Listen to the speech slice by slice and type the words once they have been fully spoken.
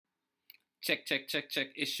Check, check, check, check.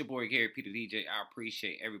 It's your boy Gary Peter DJ. I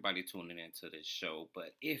appreciate everybody tuning into this show.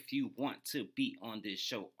 But if you want to be on this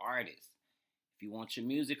show, artists, if you want your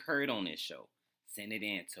music heard on this show, send it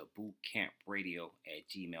in to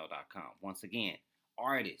bootcampradio@gmail.com. Once again,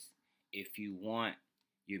 artists, if you want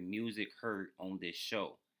your music heard on this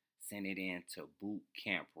show, send it in to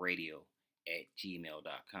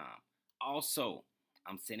bootcampradio@gmail.com. Also,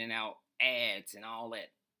 I'm sending out ads and all that.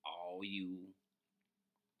 All you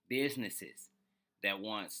businesses that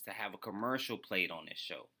wants to have a commercial played on this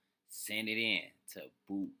show, send it in to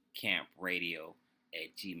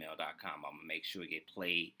bootcampradio@gmail.com. I'm going to make sure it get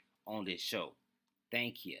played on this show.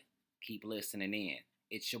 Thank you. Keep listening in.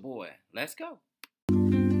 It's your boy. Let's go.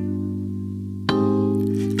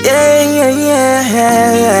 Yeah.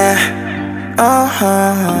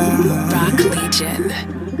 Rock Legion.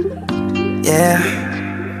 Yeah.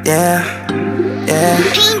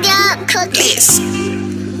 Pink dog cookies.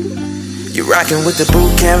 You rockin' with the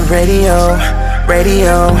boot camp radio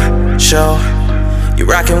show. You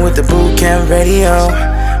rockin' with the boot camp radio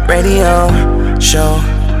show.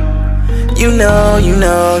 You know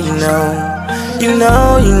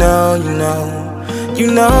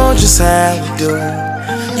just how we do.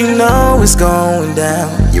 You know it's going down.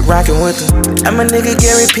 You rockin' with them. I'm a nigga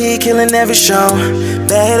Gary P, killing every show.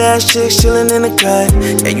 Badass chicks chillin' in the cut.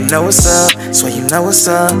 Yeah, you know what's up, swear you know what's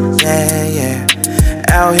up. Yeah.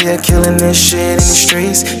 Out here killing this shit in the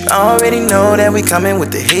streets. You already know that we coming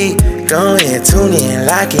with the heat. Go ahead, tune in,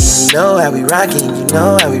 lock it. You know how we rockin', you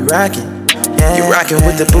know how we rockin'. Yeah. You rockin'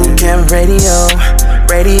 with the boot camp radio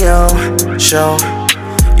show.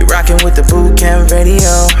 You rockin' with the boot camp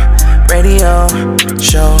radio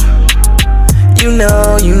show. You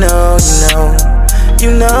know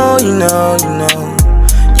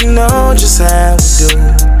just how we do.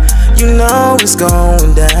 You know it's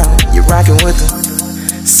going down. You rockin' with them.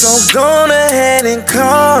 So go ahead and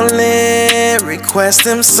call in, request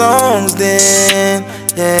them songs then.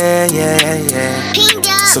 Yeah. Pink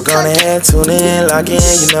dog So go ahead, tune in, lock in,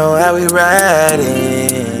 you know how we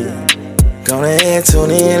riding. Go ahead,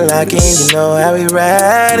 tune in, lock in, you know how we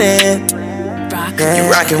riding. You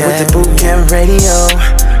rockin' with the boot camp radio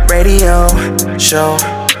show.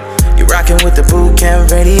 You rockin' with the boot camp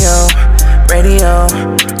radio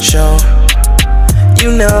show.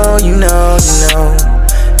 You know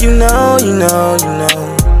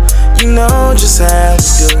just how we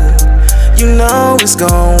do. You know it's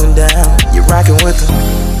going down. You rockin' with them.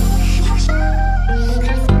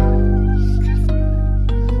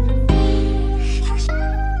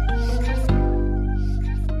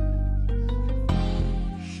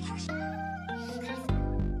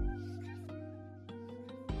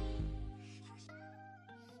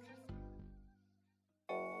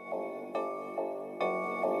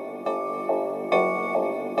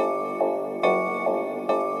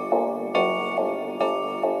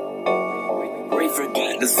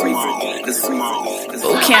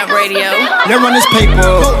 Boot Camp Radio. Let's run this paper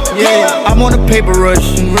up. Yeah, I'm on a paper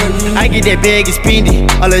rush. I get that bag and spend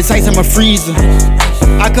it. All the sights in my freezer.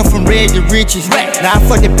 I come from red to riches. Now I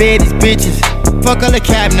fuck the baddest bitches. Fuck all the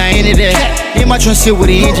cap, now ain't it that? In my trunk sit with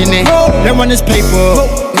the engine in. Let's run this paper up.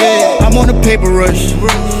 Yeah, I'm on a paper rush.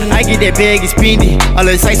 I get that bag and spend it. All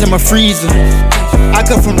the sights in my freezer. I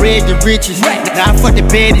come from red to riches. Now I fuck the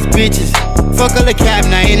baddest bitches. Fuck all the cap,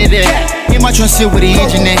 now ain't it that? In my trunk sit with the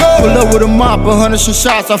engine in. Pull up with a mop, 100 some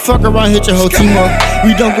shots. I fuck around, hit your whole team up.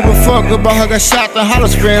 We don't give a fuck about how I got shot. The hollow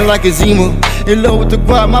spraying like a Zima. In love with the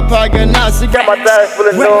guap, my pocket got knots. It got my thighs full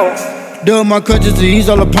of nose. Done my cut just to ease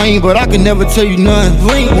all the pain, but I can never tell you none.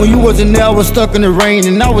 When you wasn't there, I was stuck in the rain,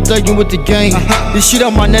 and I was thugging with the gang. This shit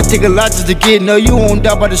on my neck take a lot just to get. No, you won't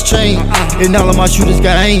die by this chain. And all of my shooters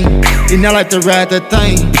got aim, and I like to ride that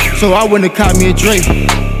thing. So I went and caught me a Drake.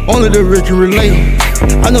 Only the rich can relate.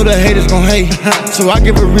 I know the haters gon' hate, so I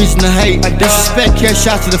give a reason to hate. Disrespect, catch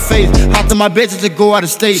shots to the face. Hopped on my bed just to go out of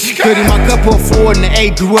state. Dirty my cup on 4 and the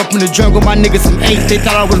 8. Grew up in the jungle, my niggas some 8. They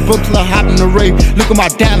thought I was broke till I hopped in the rape. Look at my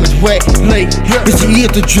diamonds wet, late. Bitch, you eat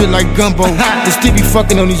the drill like gumbo. They still be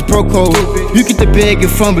fucking on these broke hoes. You get the bag and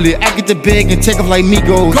fumble it. I get the bag and take off like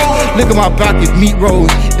Migos. Look at my pockets, meat rolls.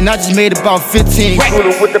 And I just made about 15.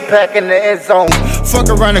 Scooter with the pack in the end zone. Fuck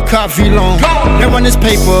around the cop V-long. They run this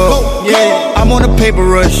paper. Yeah, I'm on a paper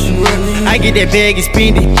rush. I get that bag and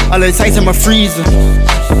spend it. All the sights in my freezer.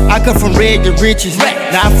 I come from red to riches.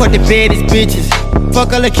 Now I fuck the baddest bitches.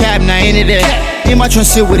 Fuck all the cap, now ain't it that? In my trunk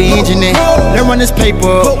sit with the engine in. Let's run this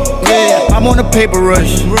paper. Yeah, I'm on a paper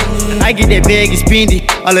rush. I get that bag and spend it.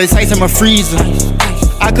 All the sights in my freezer.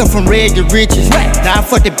 I come from red to riches. Now I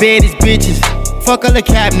fuck the baddest bitches. Fuck all the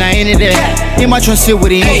cap, now ain't it that? In my trunk sit with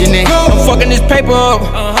the engine in. I'm fucking this paper up.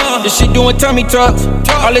 This shit doing tummy tucks.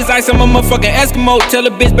 All this ice, I'm a motherfucking Eskimo. Tell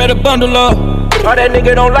a bitch better bundle up. Oh, that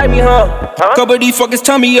nigga don't like me, huh? Couple of these fuckers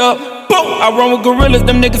tummy up. I run with gorillas,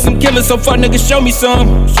 them niggas some killers, so fuck niggas show me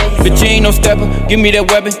some. Bitch, you ain't no stepper, give me that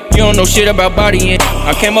weapon. You don't know shit about bodying.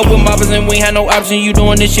 I came up with mobbers and we ain't had no option. You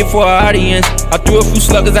doing this shit for our audience. I threw a few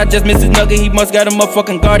sluggers, I just missed his nugget. He must got a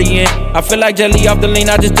motherfucking guardian. I feel like jelly off the lean,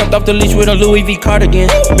 I just jumped off the leash with a Louis V cardigan.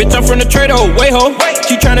 Bitch, I'm from the trade ho, way ho.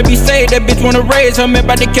 She tryna be saved, that bitch wanna raise her man,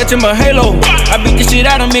 about to catch him a halo. I beat the shit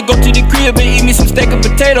out of him and go to the crib and eat me some steak and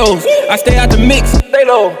potatoes. I stay out the mix, stay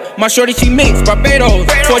low. My shorty, she mix, Barbados.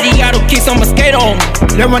 40 auto kicks, I'ma skate on.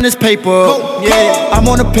 They run this paper, yeah. I'm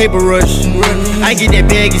on a paper rush. I get that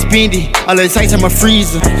bag, it's spendy. All the sights on my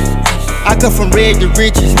freezer. I come from red to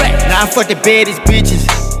riches. Now I fuck the baddest bitches.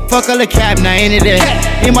 Fuck all the cap, now ain't it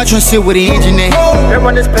that? In my trunk sit with the engine in. They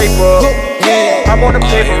run this paper, yeah. I'm on a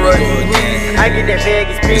paper rush. I get that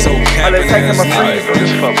bag, it's spendy. All the sights on my freezer.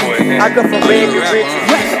 I come from red to riches.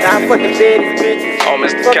 Now I fuck the baddest bitches.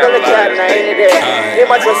 Fuck all the cap, now ain't it that? In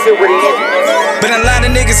my trunk sit with the engine in. Been a lot of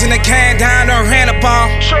niggas in the can down or ran upon.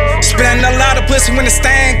 Spending a lot of pussy when the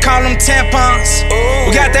stain, call them tampons.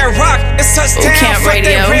 We got that rock, it's touchdown, fuck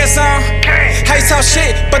that red zone. How you talk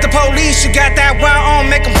shit, but the police, you got that wild on,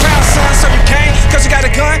 make them proud, son. So you came, cause you got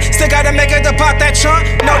a gun, still gotta make it to pop that trunk.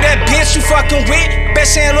 Know that bitch you fucking with, bet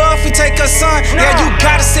she ain't love if we take her son. Yeah, you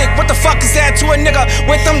got it sick, what the fuck is that to a nigga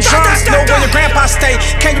with them drums? Know where your grandpa stay,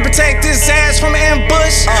 can you protect this ass from an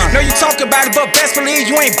ambush? Know you talk about it, but best believe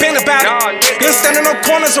you ain't been about it. Standing on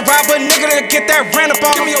corners of rob a nigga to get that rent up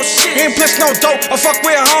on. Give me your shit. You ain't push no dope or fuck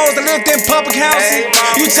with hoes that lived in public housing.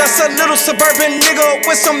 You just a little suburban nigga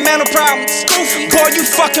with some mental problems. Boy, you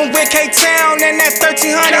fucking with K-Town and that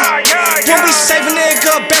 1300. When we save a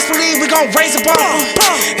nigga, best believe we gon' raise a bomb.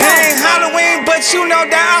 It ain't Halloween, but you know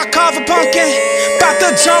that I call for pumpkin. Bout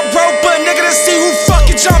to jump rope, but nigga to see who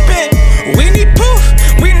fucking jumpin'. We need proof.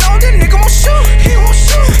 We know that nigga won't shoot. He won't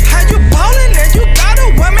shoot. How you ballin' and you got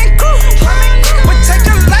a woman crew? But take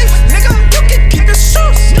a life, nigga, you can keep the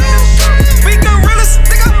shoes. We gorillas,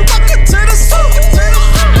 nigga, welcome to the zoo.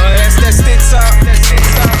 That's that stick talk.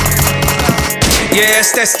 Yeah,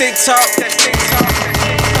 it's that stick talk.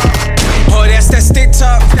 Oh, that's that stick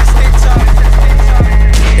talk.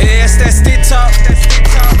 Yeah, it's that stick talk.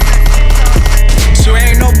 You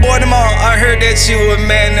ain't no boy tomorrow. I heard that you a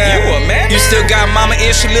man now. You a man? You still got mama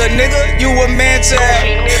issue, little nigga. You a man too.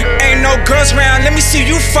 Ain't no girls around. Let me see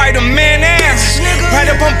you fight a man ass. Right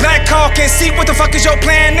up on Black Hawk and see what the fuck is your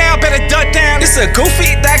plan now. Better duck down. This a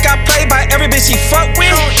goofy that got played by every bitch he fuck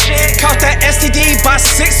with. Caught that STD by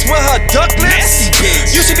 6 with her duck lips.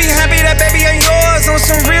 You should be happy that baby ain't yours on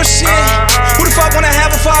some real shit. Who the fuck wanna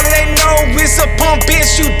have a father they know it's a pump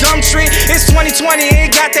bitch, you dumb tree. It's 2020,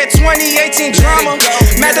 ain't got that 2018 drama.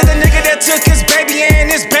 Mad at the nigga that took his baby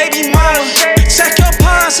and his baby mama. Check your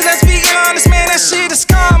pulse, let's be honest, man, that shit is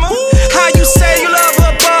karma. How you say you love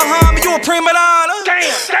her, but homie, you a prima donna.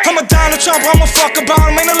 I'm a Donald Trump, I'm a fuck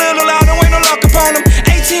about him. Ain't a little loud, no ain't no luck upon him.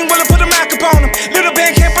 18 willing put a Mac upon him. Little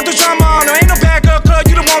band can't put the drama on him. Ain't no bad girl club,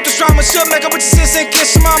 you don't want this drama. She'll make up with your sis and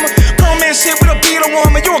kiss your mama. Grown man shit with a beat a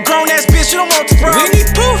woman. You a grown ass bitch, you don't want this problem. We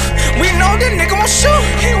need proof, we know that nigga won't shoot.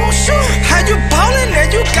 He won't shoot. How you ballin'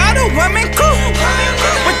 and you got a woman crew?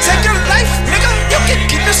 But take your life, nigga, you can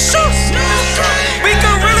keep the shoes. We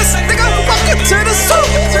gorillas, nigga, welcome to the zoo.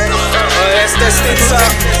 That's that stick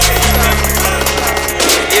talk.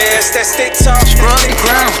 Yeah, it's that stick talk. Scrub the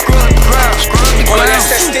ground, scrub the ground, scrub the ground. That's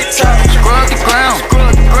that stick talk. Scrub the ground,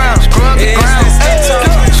 scrub the ground, scrub the ground.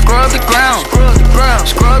 Scrub the ground, scrub the ground,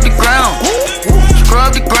 scrub the ground.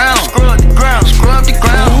 Scrub the ground, scrub the ground, scrub the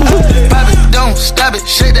ground. Pop it, don't stop it,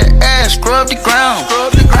 shake that ass, scrub the ground.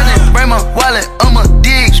 I didn't bring my wallet, I'ma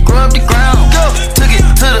dig, scrub the ground. Took it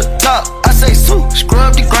to the top, I say swoop,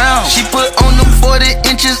 scrub the ground. She put on them 40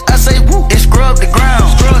 inches, I say woo, it scrub the ground.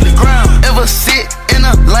 Scrub the ground. Ever sit in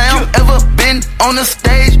a lounge, ever been on the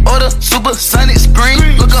stage or the supersonic screen?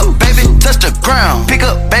 Look up, baby, touch the ground. Pick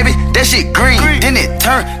up, baby, that shit green. Then it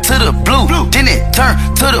turn to the blue, then it turn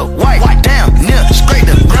to the white. Down, near, straight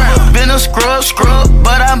the ground. Been a scrub,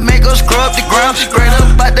 but I make her scrub the ground. Straight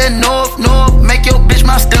up out that north, make your bitch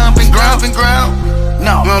my stomping ground.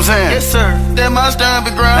 No, you know what I'm saying? Yes, sir. That my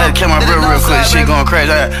stomping ground. I had to kill my real quick. Shit going crazy.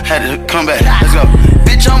 I had to come back. Let's go.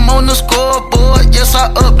 Bitch, I'm on the scoreboard. Yes, I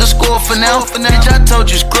up the score for now. Bitch, I told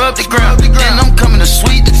you, scrub the ground. Then I'm coming to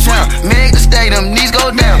sweep the town. Meg the stadium, knees go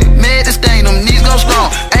down. Meg the stadium, knees go strong.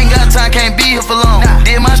 Ain't got time, can't be here for long.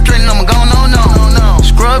 Did my strength, I'ma go no.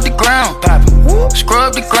 Scrub the ground.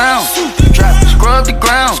 Scrub the ground. Scrub the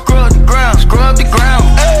ground. Scrub the ground. Scrub the ground.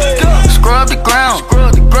 Scrub the ground. Scrub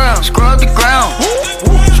the ground. Scrub the ground.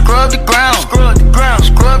 Scrub the ground. Scrub the ground.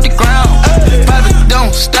 Scrub the ground.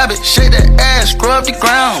 the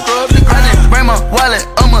ground. I just bring my wallet,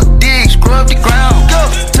 I'ma dig, scrub the ground.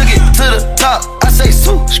 Took it to the top, I say,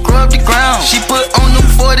 scrub the ground. She put on them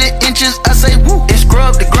 40 inches, I say, woo, and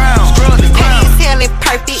scrub the ground. Petty as hell and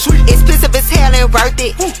perfect, expensive as hell and worth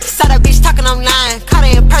it. Saw that bitch talking online, caught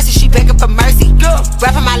her in person, she begging for mercy.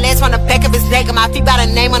 Wrapping my legs on the back of his neck and my feet by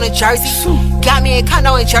the name on the jersey. Got me a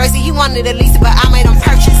condo in Jersey, he wanted to lease it, but I made him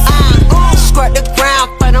purchase. Scrub the ground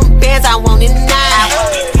for them bands, I want it now.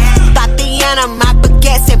 Tatiana, my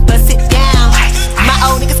baguettes and bust it down. My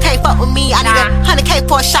old niggas can't fuck with me, I need a 100K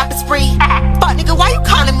for a shopping spree. Fuck nigga, why you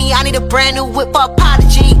calling me? I need a brand new whip for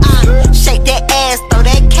apology. Shake that ass, throw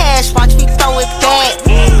that cash, watch me throw it back.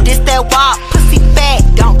 This that walk, pussy fat,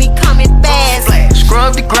 don't be coming fast.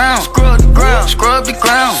 Scrub the ground, scrub the ground, scrub the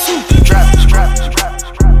ground.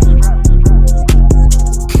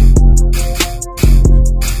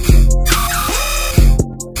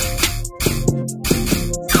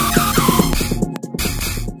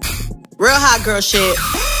 Real hot girl shit.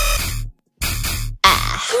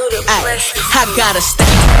 I got a stank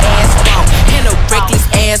ass walk and a reckless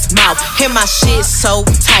ass mouth. And my shit so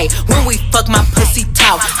tight. When we fuck, my pussy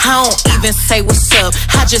talk. I don't even say what's up,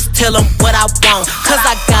 I just tell him what I want. Cause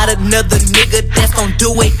I got another nigga that's gon'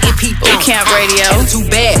 do it if he don't. Camp Radio. And too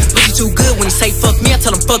bad, but you too good. When he say fuck me, I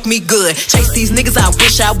tell him fuck me good. Chase these niggas, I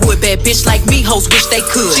wish I would. Bad bitch like me, hoes wish they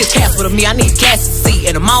could. She's careful to me, I need glasses to see.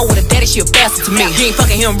 And I'm all with a daddy, she a bastard to me. You ain't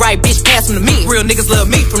fucking him right, bitch, pass him to me. Real niggas love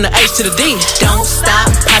me from the H to the D. Don't stop,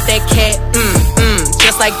 pop that cat,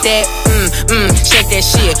 just like that, shake that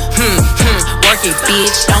shit, work it,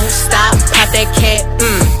 bitch. Don't stop, pop that cat,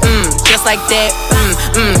 just like that,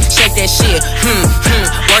 shake that shit,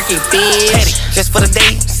 work it, bitch. Just for the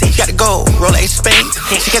day, see you got to go, roll a spade.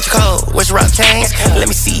 She got your cold, where's your rock chains? Let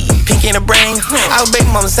me see, pink in the brain. Our baby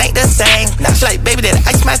mamas ain't the same. Now she like, baby, that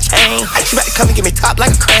ice my chain. She about to come and get me top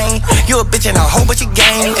like a crane. You a bitch and a whole bunch of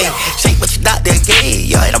game. Ay, shake what your doctor gave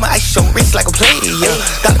ya. And I'ma ice your wrist like a player.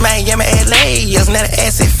 Dr. Miami, LA. Now the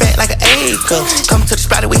ass is fat like an acre. Come to the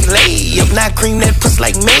spot that we can lay up. Now I cream that pussy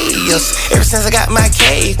like mayors. Ever since I got my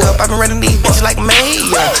cake up, I've been running these bitches like a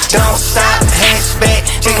mayor. Don't stop, hatchback,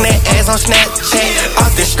 shaking that ass on Snapchat.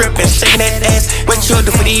 Off the strip and shaking that ass. What you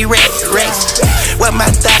do for these rats? What my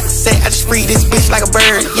thoughts say? I just free this bitch like a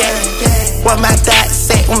bird, yeah. What my thoughts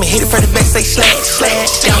say? When me hit it from the back, say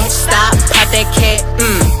slash. Don't stop, pop that cat,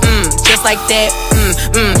 just like that,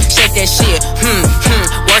 shake that shit,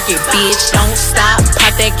 work it, bitch. Don't stop,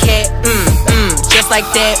 pop that cat, just like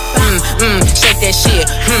that, shake that shit,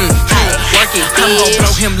 work it, bitch. I'm gon'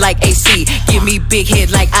 blow him like AC, give me big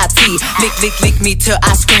head like IT, lick me till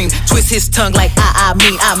I scream, twist his tongue like I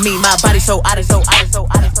mean, my body so out of so.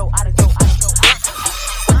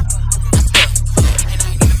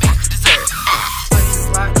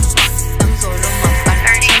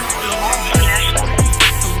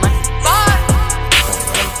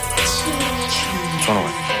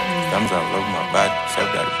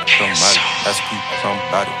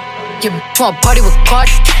 Your bitch wanna party with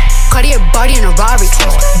Cardi, a body in a Rari.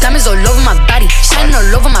 Diamonds all over my body, shining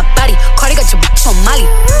all over my body. Cardi got your bitch on Molly.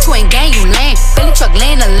 You ain't gang, you lame. Billy truck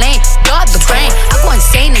laying the lane. Dog the brain, I go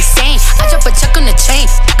insane. I drop a check on the chain,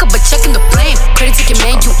 pick up a check in the flame. Cardi take your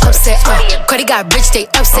man, you upset. Cardi got rich, they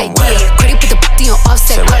upset. Yeah, Cardi put the booty on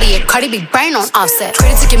offset. Cardi be brain on offset.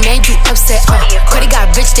 Cardi take your man, you upset. Cardi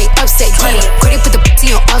got rich, they upset. Yeah, Cardi put the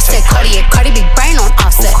booty on offset. Cardi be brain on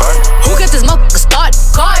offset. Who got this motherfucker started?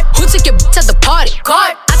 God. Who took your bitch at the party?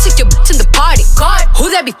 God. I took your bitch in the party. God. Who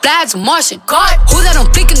that be flags and Martian? God. Who that don't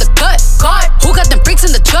flick in the cut? God. Who got them freaks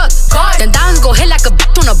in the truck? God. Then diamonds go hit like a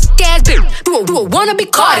bitch on a big ass bitch. Do a wanna be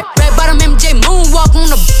caught. Red bottom MJ moonwalk on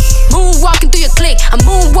the moonwalking through your clique. I'm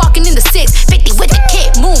moonwalking in the 650 with the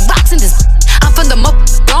kid. Moonboxing this. I'm from the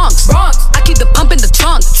Bronx. I keep the pump in the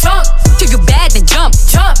trunk. Till you bad, then jump.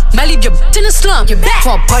 Might leave your bitch in the slump. You're back.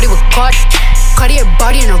 For a party with Cardi, a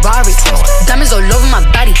body in a Rari. Diamonds all over my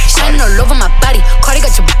body, shining all over my body. Cardi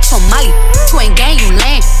got your bitch on Molly. You ain't gang, you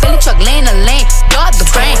lame. Billy truck laying the lane. Dog the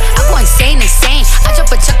brain, I go insane. I drop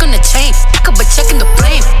a check on the chain, pick up a check in the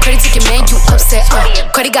flame. Cardi take your man, you upset.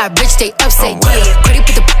 Cardi got rich, they upset. Yeah, Cardi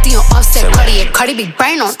put the booty on offset. Cardi be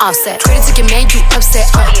brain on offset. Cardi take your man, you upset.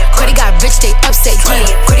 Cardi got rich, they upset. Yeah,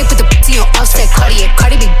 Cardi put the booty on offset.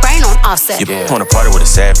 Cardi be brain on offset. You wanna party with a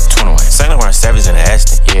savage, 21. Saint Laurent Savage in the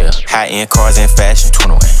Aston, yeah. High-end cars in fashion,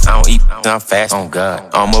 21. I don't eat, I'm fast, on God.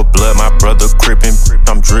 I'm a blood, my brother crippin',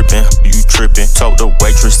 I'm drippin', you trippin'. Told the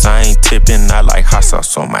waitress I ain't tippin', I like hot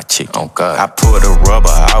sauce on my chick, on God. I pull the rubber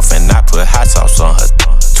off and I put hot sauce on her.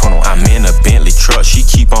 21. I'm in a Bentley truck, she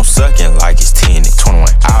keep on sucking like it's 10. 21.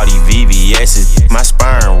 All these VVS's, my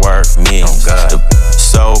sperm worth millions. Oh God.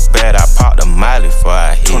 So bad I popped a Miley before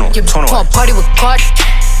I hit. 21. You to a party with Cardi.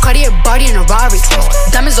 Cartier body in a Rari.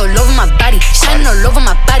 Diamonds all over my body, shining all over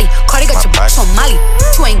my body. Cardi got your bitch on Molly.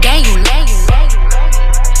 You ain't gang, you lame.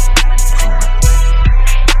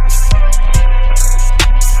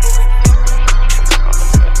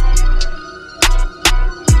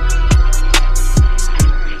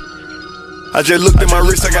 I just looked at my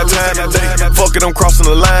wrist, I got time today. Fuck it, I'm crossing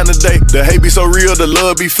the line today. The hate be so real, the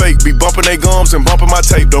love be fake. Be bumping they gums and bumping my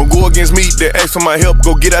tape. Don't go against me, they ask for my help.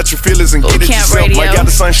 Go get out your feelings and get it yourself. Might got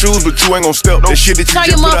the same shoes, but you ain't gon' step. That shit that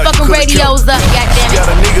you just put out, you could've radios up, goddamn. He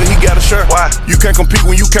got a nigga, he got a shirt. Why? You can't compete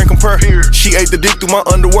when you can't compare. She ate the dick through my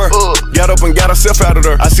underwear. Got up and got herself out of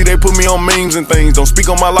there. I see they put me on memes and things. Don't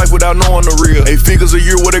speak on my life without knowing the real. 8 figures a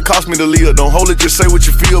year, what it cost me to live. Don't hold it, just say what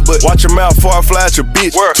you feel. But watch your mouth before I fly at your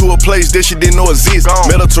bitch. To a place that she didn't know exist.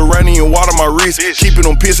 Mediterranean water my wrist. Keeping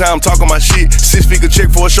them pissed how I'm talking my shit. 6-figure check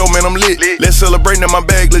for a show, man, I'm lit. Let's celebrate now, my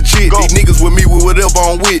bag legit. These niggas with me with whatever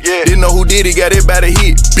I'm with. Didn't know who did it, got everybody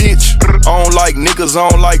hit. Bitch, I don't like niggas, I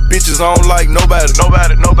don't like bitches, I don't like nobody.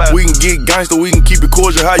 We can get gangster, we can keep it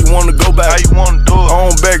cordial. How you wanna go back? How you wanna do it? I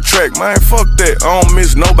don't backtrack, man, fuck that. I don't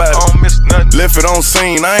miss nobody. I don't miss nothing. Left it on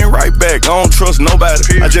scene, I ain't right back. I don't trust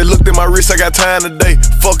nobody. I just looked at my wrist, I got time today.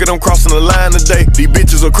 Fuck it, I'm crossing the line today. These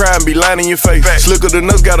bitches will cry and be lying in your face. Slicker than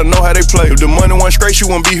us, gotta know how they play. If the money wasn't straight, you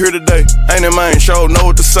wouldn't be here today. Ain't in mind, sure know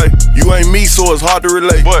what to say. You ain't me, so it's hard to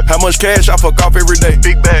relate. How much cash I fuck off every day?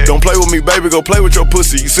 Big bag. Don't play with me, baby, go play with your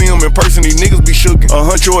pussy. You see them in person, these niggas be shookin'.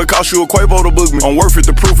 $100, it cost you a Quavo to book me. I'm worth it,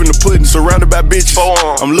 the proof in the pudding. Surrounded by bitches.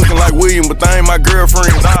 I'm looking like William, but they ain't my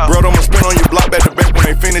girlfriend. Bro, I'ma spin on your block back to back when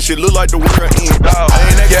they finish. It look like the world end. I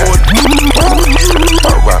ain't that for it.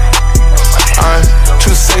 I'm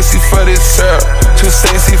too sexy for this girl, too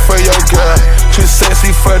sexy for your girl, too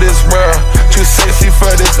sexy for this world, too sexy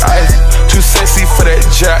for this ice, too sexy for that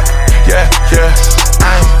jack, yeah.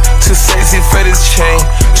 I'm too sexy for this chain,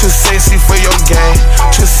 too sexy for your game,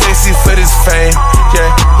 too sexy for this fame,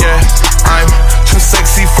 yeah. I'm too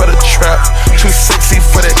sexy for the trap, too sexy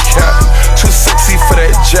for that cap, too sexy for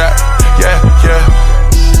that jack, yeah.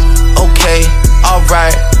 Okay,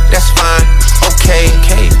 alright, that's fine. Okay,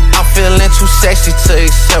 I'm feeling too sexy to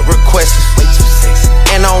accept requests. Way too sexy.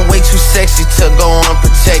 And I'm way too sexy to go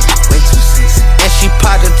unprotected. Way too sexy. And she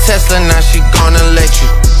popped a Tesla, now she gonna let you.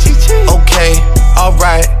 Okay,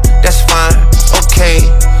 alright, that's fine. Okay,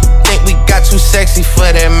 think we got too sexy for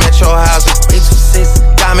that metro housing. Way too sexy.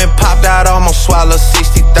 Diamond popped out, almost swallowed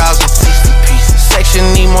 60,000. 60 pieces. Section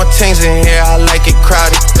need more things in here, I like it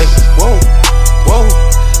crowded. Hey, whoa.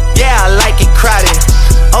 Yeah, I like it crowded.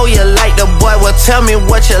 Oh, you like the boy? Well, tell me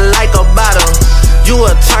what you like about him. You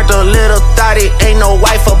a turned a little thotty, ain't no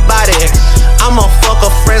wife about it. I'ma fuck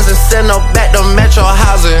her friends and send her back to metro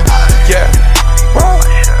housing. Yeah.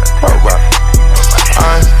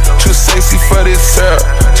 I'm too sexy for this girl,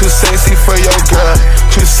 too sexy for your girl,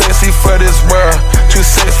 too sexy for this world, too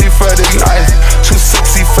sexy for this life, too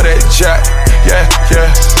sexy for that jack, yeah.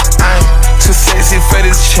 I'm too sexy for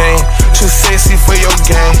this chain, too sexy for your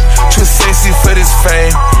game, too sexy for this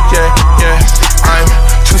fame, yeah. I'm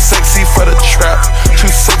too sexy for the trap, too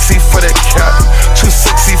sexy for that cap, too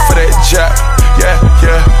sexy for that jack, yeah.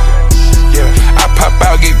 I pop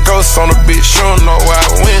out, get ghosts on the bitch, you don't know where I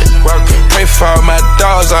went. Pray for all my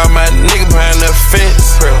dogs, all my niggas behind the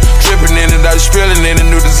fence. Drippin' in it, I spillin' in the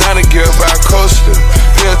new designer gear by Coaster.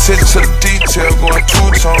 Pay attention to the detail, going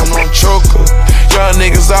two-tone on choker. Young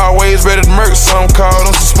niggas always ready to murk, some call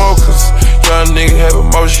them some smokers. Young nigga have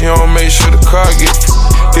emotion, you don't make sure the car get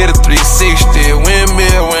hit a 360,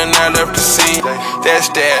 windmill when I left the scene. That's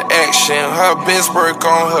that action, her best work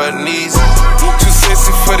on her knees. Too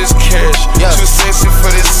sexy for this cash, too sexy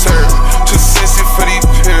for this serve, too sexy for these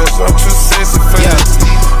pills, I'm too sexy for this.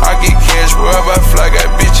 I get cash wherever I fly, got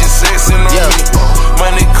bitches sexing on me.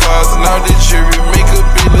 Money, cars, and all the jewelry, make a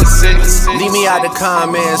business. Leave me out the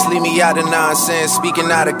comments, leave me out the nonsense. Speaking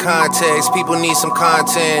out of context, people need some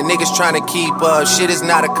content. Niggas trying to keep up, shit is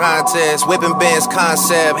not a contest. Whipping bands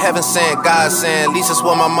concept, heaven sent, God sent. At least that's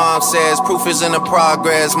what my mom says. Proof is in the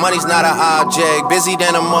progress, money's not an object. Busy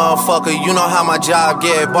than a motherfucker, you know how my job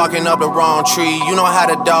get. Barking up the wrong tree, you know how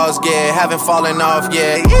the dogs get. Haven't fallen off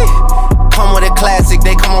yet. Come with a classic,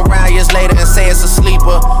 they come around years later and say it's a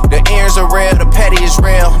sleeper. The earrings are real, the petty is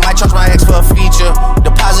real. Might charge my ex for a feature.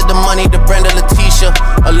 Deposit the money to Brenda Letitia,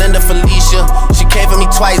 or Linda Felicia. She came for me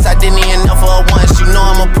twice, I didn't even know for her once. You know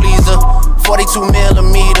I'm a pleaser. 42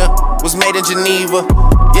 millimeter, was made in Geneva.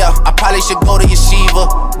 Yeah, I probably should go to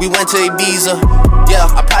Yeshiva. We went to Ibiza. Yeah,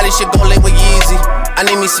 I probably should go late with Yeezy. I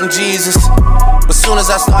need me some Jesus. But soon as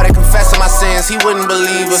I started confessing my sins, he wouldn't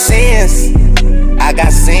believe us. Sins, I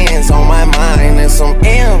got sins on my mind and some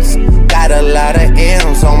M's. Got a lot of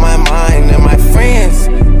M's on my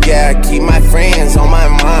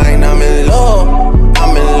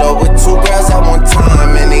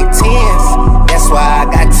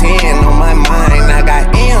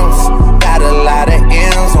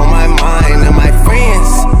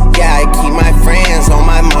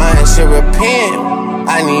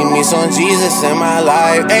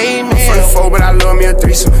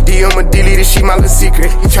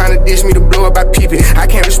secret. You tryna dish me to blow up, I peep it. I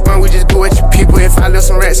can't respond, we just go at your people. If I left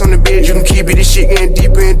some rats on the bed, you can keep it. This shit getting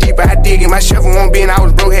deeper and deeper, I dig it. My shovel won't be and I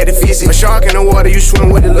was broke, had to fix it. A shark in the water, you swim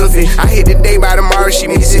with the little fish. I hit the day, by tomorrow she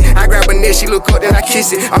miss it. I grab her neck, she look up, then I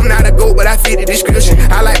kiss it. I'm not a goat, but I fit the description.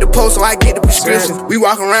 I like the post, so I get the prescription. We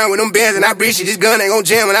walk around with them bands and I breach it. This gun ain't gon'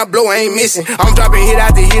 jam, when I blow, I ain't missing. I'm dropping hit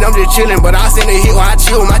after hit, I'm just chillin'. But I send a hit while I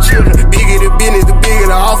chill with my children. The bigger the business, the bigger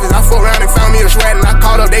the office. I fuck around and found me a shred and I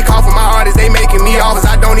called up. They call for my artists, they making me offers.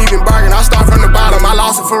 I don't even bargain, I start from the bottom. I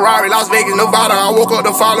lost a Ferrari, Las Vegas, Nevada. I woke up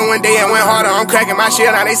the following day and went harder. I'm cracking my shit,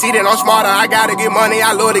 now they see that I'm smarter. I gotta get money,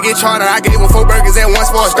 I love to get charter. I gave her 4 burgers at once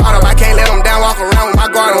for a startup. I can't let them down, walk around with my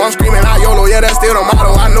guard on. I'm screaming out YOLO, yeah, that's still the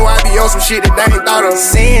motto. I know I be on some shit that they ain't thought of.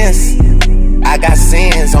 Sins, I got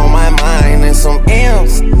sins on my mind and some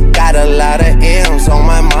M's. Got a lot of M's on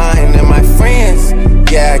my mind and my friends.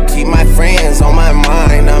 Yeah, I keep my friends on my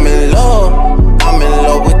mind. I'm in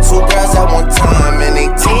love with 2 girls at one time and they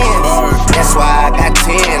 10s. That's why I got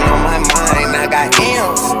 10 on my mind. I got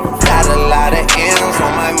M's, got a lot of M's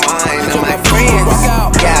on my mind and my friends.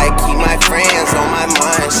 Yeah, I keep my friends on my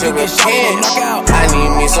mind. Should repent. I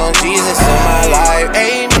need me some Jesus in my life.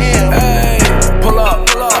 Amen. Hey, pull up,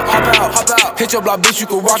 hop out. Hit your block, bitch, you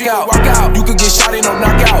can rock out. You can get shot, ain't no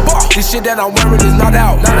knockout. This shit that I'm wearing is not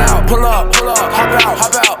out. Pull up,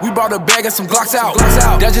 hop out. We brought a bag and some Glocks out.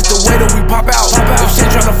 That's just the way that we pop out. If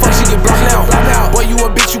shit tryna fuck, she get blocked now. Boy, you a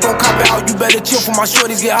bitch, you gon' cop out. You better chill for my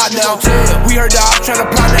shorties get hot now. We heard the op tryna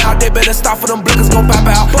plot now. They better stop for them blinkers gon' pop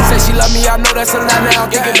out. Say she love me, I know that's a lie now.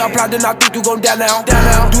 Thinking about plot, then I think you gon' die now.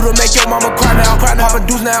 Do to make your mama cry now. Pop a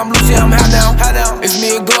deuce now, I'm Lucy, I'm hot now. It's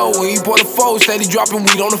me and Glow, when he pour the foe, steady dropping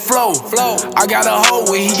weed on the flow. I got a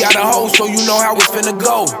hoe, when he got a hoe, so you know how it's finna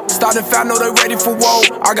go. Starting fat, know they ready for woe.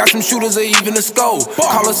 I got some shooters or even a scope.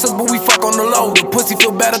 Call us sis, but we fuck on the low. The pussy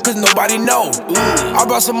feel better cause nobody know. I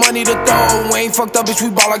brought some money to throw. We ain't fucked up, bitch,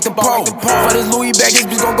 we ball like the pro. For this Louis bag, this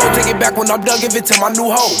bitch gon' go take it back when I'm done, give it to my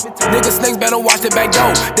new hoe. Niggas snakes better watch the back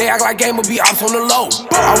door. They act like game will be ops on the low.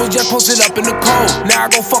 I was just posted up in the cold. Now I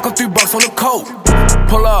gon' fuck up $3 on the coat.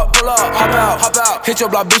 Pull up, hop out. Hit your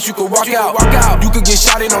block, bitch, you can rock out. You can get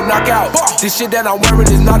shot, ain't no knockout. This shit that I'm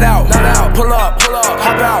wearing is not out. Pull up,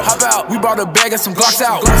 hop out. We brought a bag and some Glocks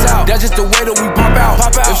out. That's just the way that we pop out.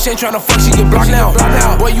 If she ain't tryna fuck, she get blocked now.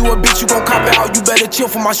 Boy, you a bitch, you gon' cop out. You better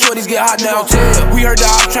chill for my shorties get hot now. We heard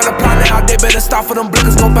the op tryna plot now. They better stop for them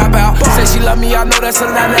blinkers gon' pop out. Say she love me, I know that's a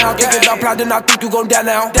lie now. Thinking about plot, then I think you gon' die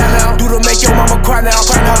now. Do to make your mama cry now.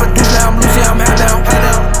 Pop a deuce now, I'm Lucy, I'm hot now.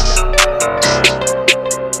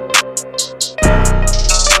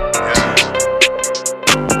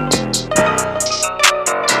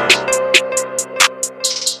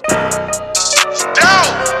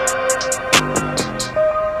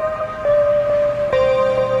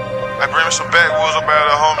 Some backwoods up out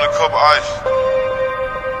there, homie, and a cup of ice.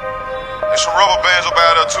 And some rubber bands up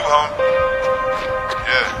out there too, homie.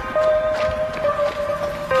 Yeah.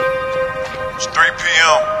 It's 3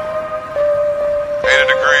 p.m. 80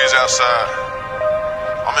 degrees outside.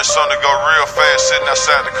 I'm in something to go real fast sitting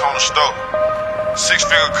outside the corner store.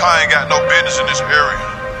 6-figure car ain't got no business in this area.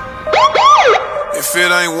 If it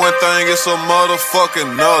ain't one thing, it's a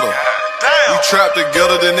motherfucking nutter. We trapped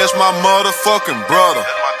together, then that's my motherfucking brother.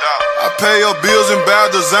 I pay her bills and buy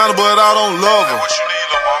designer, but I don't love her.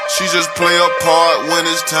 She just play a part when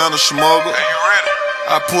it's time to smuggle.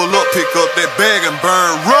 I pull up, pick up that bag and burn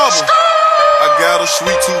rubber. I got a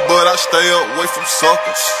sweet tooth, but I stay away from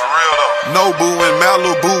suckers. Nobu and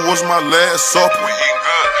Malibu was my last supper.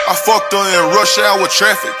 I fucked her in rush hour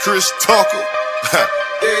traffic, Chris Tucker.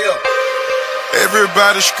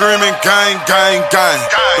 Everybody screaming gang, gang, gang.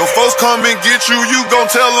 Them folks come and get you, you gon'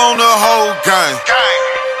 tell on the whole gang.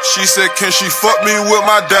 She said, can she fuck me with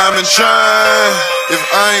my diamond chain? If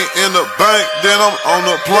I ain't in the bank, then I'm on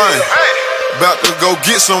the plane. About to go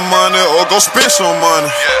get some money or go spend some money.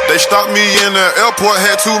 They stopped me in the airport,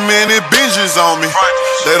 had too many binges on me.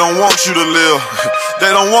 They don't want you to live, they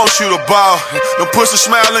don't want you to ball. Them pussy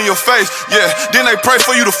smile in your face, yeah, then they pray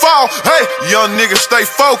for you to fall. Hey, young nigga, stay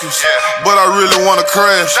focused. But I really wanna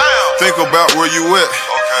crash. Think about where you at,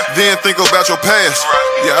 then think about your past.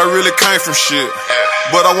 Yeah, I really came from shit,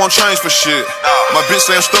 but I won't change for shit. My bitch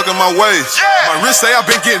say I'm stuck in my ways. My wrist say I've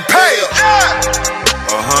been getting paid.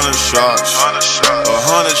 100 shots, 100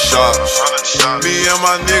 shots. Me and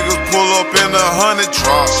my niggas pull up in 100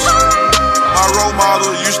 drops. My role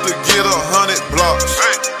model used to get 100 blocks.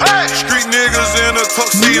 Street niggas in a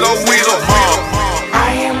tuxedo, we the mob.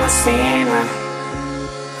 I am a sinner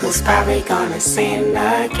who's probably gonna sin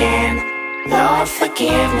again. Lord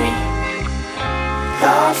forgive me,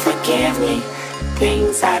 Lord forgive me.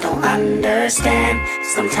 things I don't understand.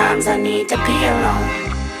 Sometimes I need to be alone.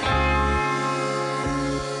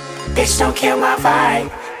 Bitch, don't kill my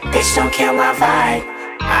vibe. Bitch, don't kill my vibe.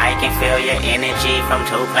 I can feel your energy from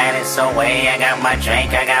 2 planets away. I got my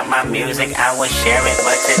drink, I got my music, I would share it,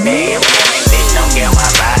 but today I'm yelling, bitch, don't kill my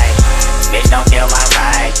vibe. Bitch, don't kill my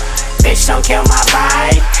vibe. Bitch, don't kill my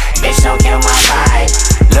vibe. Bitch, don't kill my vibe.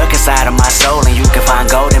 Look inside of my soul and you can find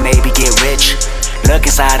gold and maybe get rich. Look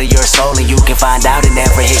inside of your soul and you can find out it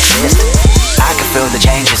never exists. I can feel the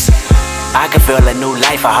changes. I can feel a new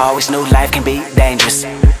life. I always knew life can be dangerous.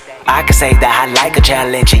 I can say that I like a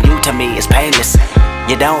challenge and you to me is painless.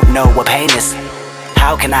 You don't know what pain is.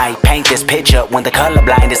 How can I paint this picture when the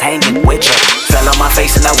colorblind is hanging with you? Fell on my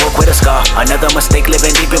face and I woke with a scar. Another mistake living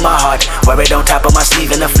deep in my heart. Wear it on top of my sleeve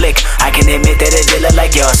in a flick. I can admit that it did look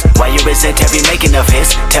like yours. Why you resent every making of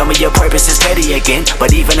his? Tell me your purpose is petty again. But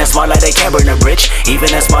even a small light they can burn a bridge. Even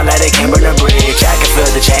a small light they can burn a bridge. I can feel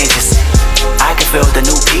the changes. I can feel the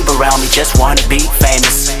new people around me just wanna be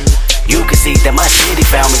famous. You can see that my city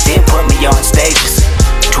found me, then put me on stages.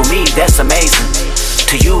 To me, that's amazing.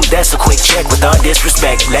 To you, that's a quick check with all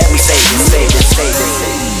disrespect. Let me say this, say this, say this.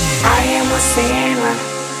 I am a sinner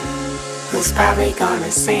who's probably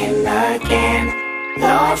gonna sin again.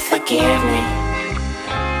 Lord, forgive me.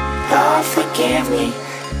 Lord, forgive me.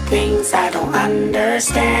 Things I don't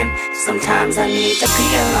understand. Sometimes I need to be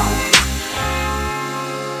alone.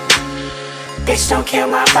 Bitch, don't kill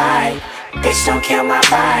my vibe. Bitch, don't kill my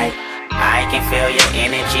vibe. I can feel your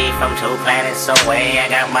energy from 2 planets away.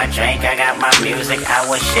 I got my drink, I got my music, I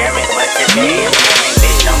would share it, but today I'm yelling,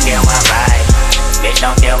 bitch, don't kill my vibe. Bitch,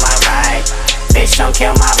 don't kill my vibe. Bitch, don't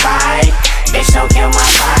kill my vibe. Bitch, don't kill my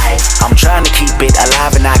vibe. I'm trying to keep it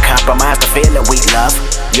alive and not compromise the feeling we love.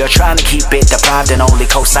 You're trying to keep it deprived and only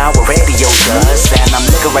co-sign what radio does. And I'm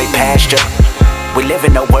looking right past you. We live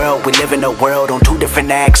in a world on 2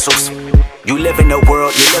 different axles. You live in a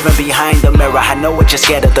world, you're living behind the mirror. I know what you're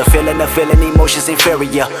scared of, the feeling emotions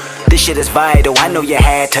inferior. This shit is vital, I know you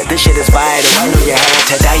had to. This shit is vital, I know you had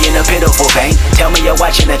to. Die in a pitiful pain, tell me you're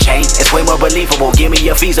watching a chain. It's way more believable, give me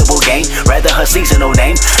a feasible game. Rather her seasonal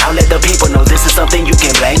name, I'll let the people know this is something you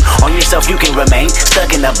can blame. On yourself you can remain,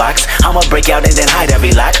 stuck in the box. I'ma break out and then hide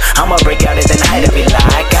every lock. I'ma break out and then hide every lock.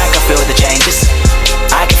 I can feel the changes,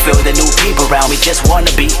 I can feel the new people around me just wanna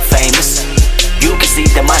be famous. You can see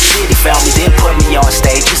that my city found me, then put me on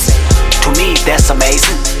stages. To me, that's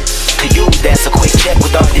amazing. To you, that's a quick check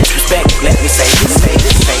with all disrespect. Let me say this, say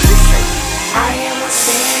this, say this. I am a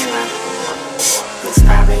sinner who's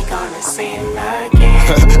probably gonna sin again.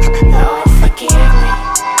 Lord, forgive me.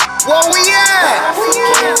 Where we at?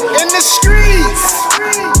 In the streets.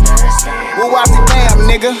 Woo out the bam,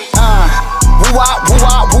 nigga. Woo out, woo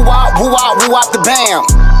out, woo out, woo out, woo out the bam.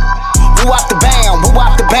 Woo out the bam, woo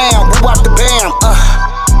out the bam, woo out the bam.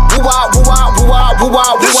 Woo out, woo out, woo out, woo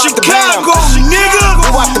out, woo out the bam.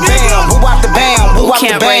 Woo out the bam, woo out the bam, woo out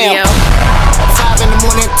the bam. 5 in the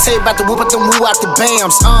morning, tell you about the whoop at them woo out the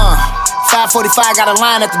bams. 5:45, got a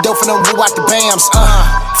line at the door for them woo out the bams.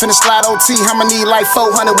 Finna slide OT, I'ma need like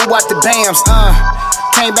 400 woo out the bams.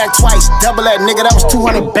 Came back twice, double that nigga, that was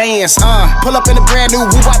 200 bands. Pull up in a brand new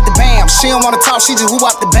woo out the bam. She don't wanna talk, she just woo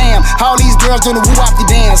out the bam. All these girls doing the woo out the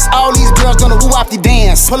dance. All these girls doing the woo out the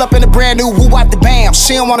dance. Pull up in a brand new woo out the bam.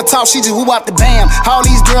 She don't wanna talk, she just woo out the bam. All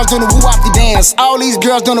these girls doing the woo out the dance. All these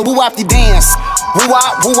girls doing the woo out the dance. Woo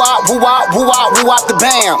out, woo out, woo out, woo out, woo out the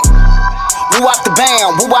bam. Woo out the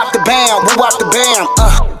bam, woo out the bam, woo out the bam.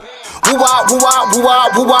 Woo out, woo out, woo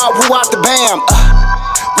out, woo out, woo out the bam.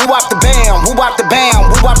 Woo out the bam, woo out the bam,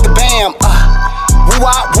 woo out the bam. Woo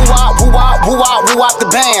out, woo out, woo out, woo out, woo out the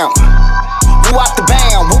bam. Woo out the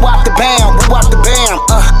bam, woo out the bam, woo out the bam.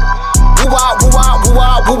 Woo out, woo out, woo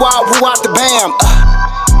out, woo out, woo out the bam.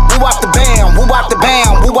 Woo out the bam, woo out the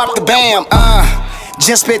bam, woo out the bam.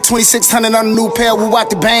 Just spent 2,600 on a new pair, woo out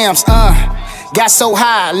the bams. Got so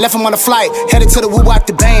high, left him on the flight, headed to the woo out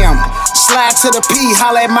the bam. Slide to the P,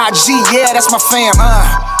 holla at my G, yeah, that's my fam.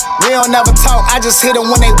 We don't never talk, I just hit them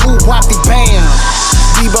when they woo out the bam.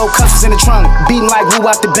 Debo cuffs in the trunk, beating like woo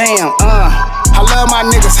out the bam. I love my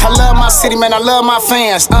niggas, I love my city, man, I love my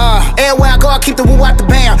fans. Everywhere I go, I keep the woo out the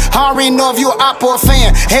bam. I don't really know if you a op or a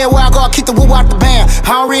fan. Everywhere I go, I keep the woo out the bam.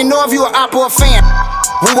 I don't really know if you a op or a fan.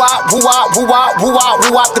 Woo out, woo out, woo out, woo out,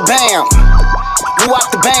 woo out the bam. Woo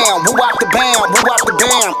out the bam, woo out the bam, woo out the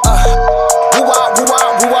bam. Woo out, woo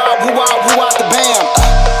out, woo out, woo out, woo out the bam.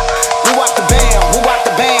 Woo out the bam, woo out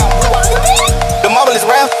the bam, woo out the bam. The mobile is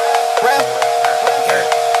rap.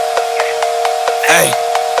 Hey.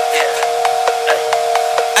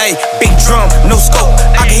 ayy, big drum, no scope.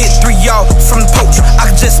 I can hit 3 y'all from the poach. I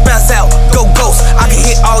can just spaz out, go ghost. I can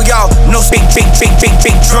hit all y'all, no big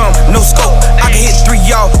drum, no scope. I can hit 3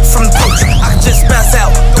 y'all from the poach. I can just spaz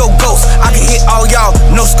out, go ghost. I can hit all y'all,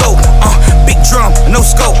 no scope. Big drum, no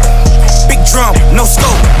scope. Big drum, no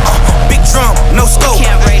scope. Big drum, no scope.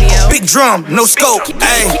 Big drum, no scope.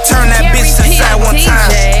 Ayy, turn that bitch to the side one time.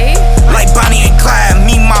 Like Bonnie and Clyde,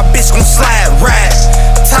 me and my bitch gon' slide, ride.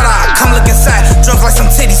 Ta-da, come look inside, drunk like some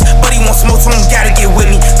titties. But he want smoke, so him gotta get with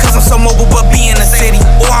me. Cause I'm so mobile, but be in the city.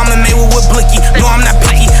 Or I'm in Maywood with Blicky. No, I'm not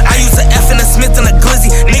picky. I use a F and a Smith and a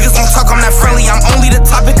Glizzy. Niggas gon' talk, I'm not friendly. I'm only the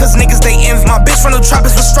topic, cause niggas they envy. My bitch from the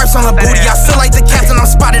tropics with stripes on her booty. I feel like the captain, I'm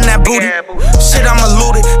spotting that booty. Shit, I'm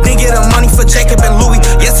eluded. Then get her money for Jacob and Louis.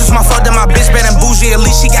 Yes, it's my fault that my bitch bad and bougie. At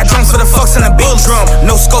least she got drums for the fucks and a big drum.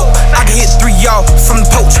 No scope. I can hit 3 y'all from the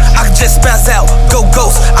poach. I can just spaz out, go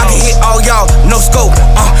ghost. I can hit all y'all, no scope.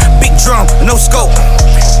 Big drum, no scope.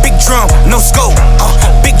 Big drum, no scope.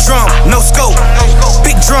 Big drum, no scope.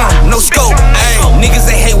 Big drum, no scope. Ay, niggas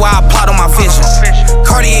they hate why I plot on my vision.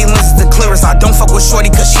 Cartier lenses the clearest. I don't fuck with shorty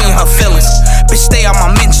cause she in her feelings. Bitch, stay out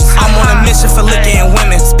my mentions. I'm on a mission for liquor and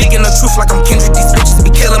women. Speaking the truth like I'm Kendrick. These bitches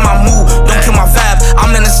be killing my mood. Don't kill my vibe.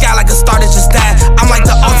 I'm in the sky like a star that just died. I'm like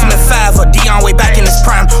the ultimate 5 or Dion way back in his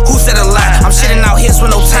prime. Who said a lie? I'm shitting out hits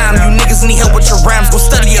with no time. You niggas need help with your rhymes. Go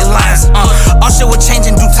study your lines. All shit will change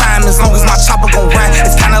in due time as long as my chopper gon' ride.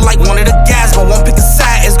 It's kinda like one of the guys, but won't pick a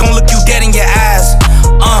side. It's gon' look you dead in your eyes.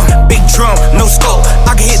 Big drum, no scope.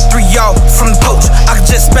 I can hit 3 y'all from the poach. I can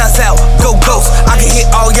just spaz out, go ghost. I can hit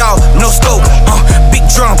all y'all, no scope. Big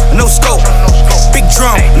drum, no scope. Big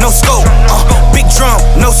drum, no scope. Big drum,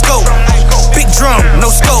 no scope. Big drum, no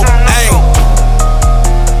scope. Ayy.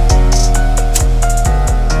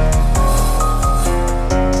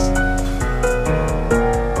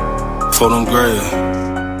 For them grave.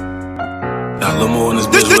 Got a little more in this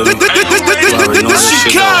bitch with me. This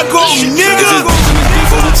Chicago, nigga.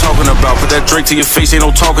 What we talking about? Put that Drake to your face, ain't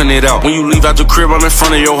no talking it out. When you leave out the crib, I'm in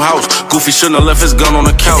front of your house. Goofy shouldn't have left his gun on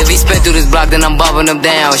the couch. If he spit through this block, then I'm bumping him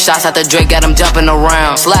down. Shots out the Drake, got him jumping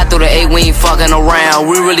around. Slide through the 8, we ain't fucking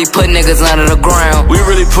around. We really put niggas under the ground. We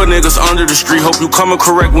really put niggas under the street. Hope you coming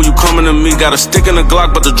correct when you coming to me. Got a stick in the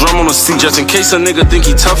Glock, but the drum on the seat. Just in case a nigga think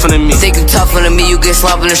he tougher than me. Think you tougher than me, you get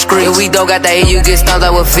slumped in the street. If we don't got that hit, you get stunned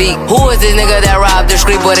out with feet. Who is this nigga that robbed the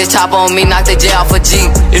street? Boy, this chop on me, knock the J off a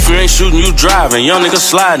Jeep. If you ain't shooting, you driving. Young niggas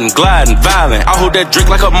sliding, gliding, violent. I hold that Drake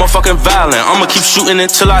like a motherfucking violent. I'ma keep shooting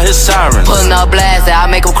until I hit sirens. Pulling up blast, I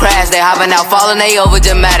make them crash. They hopping out, falling, they over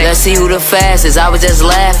dramatic. Let's see who the fastest. I was just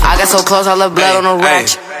laughing. I got so close, I left blood on the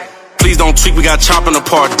ratchet. Please don't tweak, we got chop in the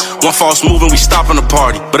party. One false move and we stopping the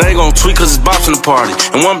party. But I ain't gon' tweak cause it's bops in the party.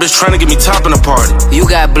 And one bitch trying to get me top in the party. You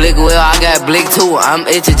got blick, well I got blick too. I'm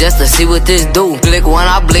itching just to see what this do. Blick 1,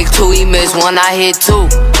 I blick 2, he miss 1, I hit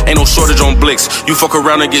 2. Ain't no shortage on blicks. You fuck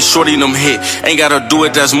around and get shorty in them hit. Ain't gotta do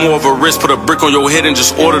it, that's more of a risk. Put a brick on your head and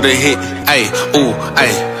just order the hit. Ayy, ooh,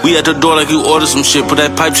 ayy. We at the door like you order some shit. Put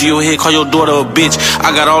that pipe to your head, call your daughter a bitch. I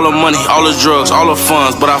got all the money, all the drugs, all the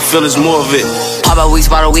funds, but I feel it's more of it. Pop out, we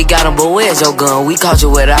spot we got him, but where's your gun? We caught you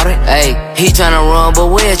without it. Ayy, he tryna run, but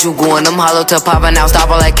where's you going? Them hollow tip popping out, stop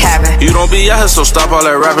all that capping. You don't be out here, so stop all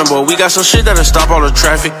that rapping, but we got some shit that'll stop all the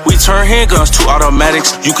traffic. We turn handguns to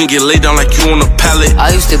automatics. You can get laid down like you on a pallet. I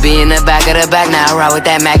used to be in the back of the back, now I ride with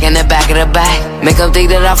that Mac in the back of the back. Make them think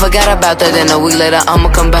that I forgot about that, then a week later I'ma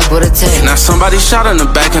come back with a 10. Now somebody shot in the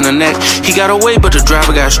back and the neck. He got away, but the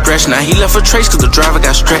driver got stretched. Now he left a trace cause the driver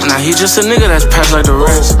got stretched. Now he just a nigga that's passed like the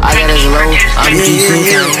rest. I got his low, I'm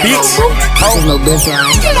Beats. No you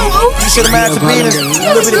should have managed to be in this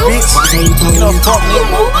little bit of beats. You know, talk, nigga.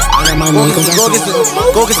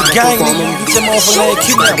 Go get the gang, nigga. You tell motherfucker ain't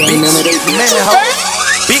kidnap, bitch. Man,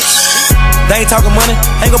 bitch. They ain't talking money,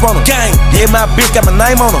 hang up on them. Gang, yeah, my bitch got my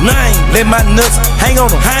name on them. Let my nuts hang on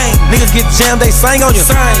them. Hang. Niggas get jammed, they sing on you.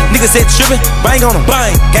 Niggas said trippin', bang on them.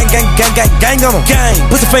 Bang, gang, gang, gang, gang, gang on them. Gang,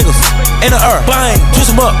 put your fingers in the air. Bang,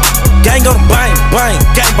 twist them up. Gang on them, bang, bang,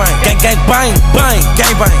 gang, bang, gang, gang, bang, bang,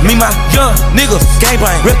 gang, bang. Me, my young niggas, gang,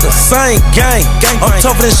 bang, rip the same gang, gang, bang. I'm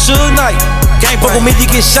tougher than Suge Knight. Gang fuck with me, you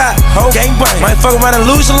get shot, ho. Gang bang, might fuck around and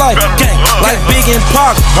lose your life. Gang, like Big and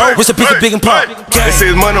Park, ho. What's a piece of Big and Park? They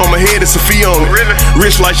says money on my head, it's a fee on it.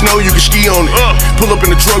 Rich like snow, you can ski on it. Pull up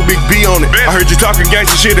in the truck, big B on it. I heard you talking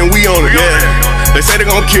gangsta shit and we on it. Yeah. They say they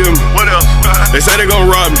gon' kill me. What else? They say they gon'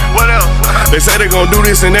 rob me. What else? They say they gon' do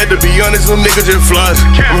this and that. To be honest, them niggas just flies.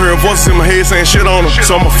 I'm hearing voices in my head saying shit on them.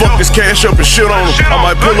 So I'ma fuck this cash up and shit on them. I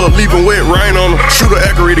might pull up, leaving wet rain on them. Shooter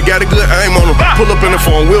accurate, got a good aim on them. Pull up in the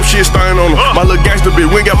phone, whip shit stain on them. My little gangsta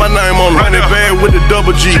bitch, we ain't got my name on them. Running bad with the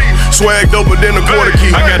double G. Swag doper than a quarter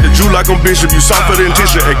key. I got the Jew like I'm Bishop. You softer than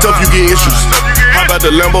tissue. Act tough, you get issues. How about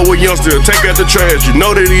the Lambo with youngster? Take out the trash, you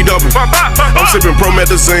know that he dumping. I'm sipping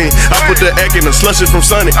promethazine. I put the act in the slushes from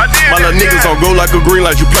Sunny. My little niggas on go like a green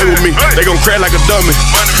light. You play with me, they gon' crack like a dummy.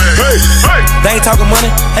 Hey, hey. They ain't talking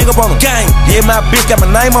money, hang up on them. Gang, yeah, my bitch got my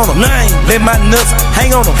name on them. Let my nuts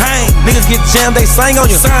hang on them. Hang, niggas get jammed, they sing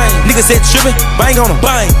on you. Niggas said trippin', bang on them.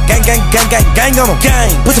 Bang, gang, gang, gang, gang, gang on them.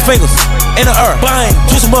 Gang, put your fingers in the earth. Bang,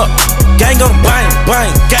 juice them up. Gang on them. Bang,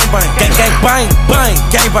 bang, gang, bang, gang, gang, bang, bang,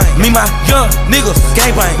 gang, bang. Me, my young niggas,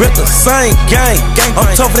 gang, bang. Rip the same gang, gang,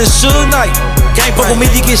 bang. I'm tougher than Suge Knight. Gang, fuck with me,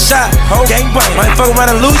 you get shot. Gang, bang. Might fuck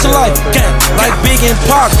around and lose your life. Gang, like Big and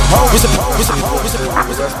Pac. What's the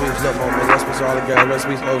Rest peace, look, man. Rest peace, all the guys. Rest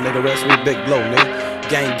peace, old nigga. Rest peace, big blow, nigga.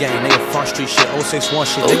 Gang, gang, nigga. Front Street shit. 061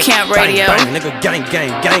 shit. Boot Camp Radio. Bang, nigga. Gang,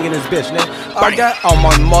 gang, gang in this bitch, nigga. I got all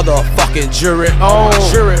my motherfucking jury on.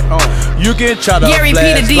 You can try to Gary P,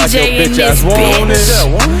 flash the like DJ your in bitch this ass want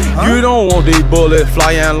it. You don't want these bullets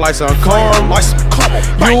flying like some karma.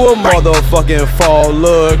 You a motherfucking fall,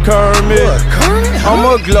 look Kermit. I'm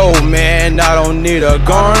a glow man. I don't need a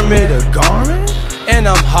garment. And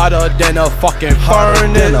I'm hotter than a fucking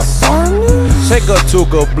furnace. Take a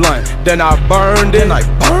Tuka blunt, then I burned it.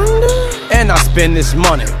 And I spend this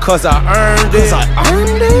money, cause I earned it.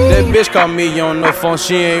 That bitch call me on the phone,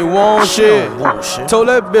 she ain't want shit. Told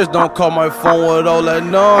that bitch don't call my phone with all that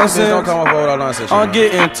nonsense. Don't call my phone with all that nonsense. I'm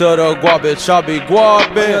getting to the guap, bitch, I be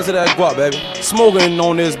guapin'. To that guap, baby. Smoking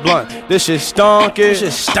on this blunt, this shit stunk it. This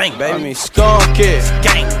shit stink, baby. I mean skunk it.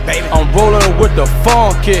 gang, baby. I'm rolling with the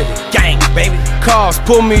funk it. Gang, baby. Cops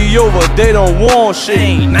pull me over, they don't want shit.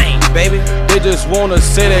 Name, baby. They just wanna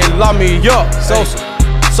say they lock me up.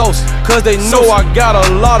 Sosa, cause they know I got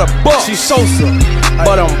a lot of bucks. She Sosa,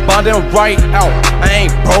 but I'm bonding right out. I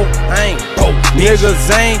ain't broke, Niggas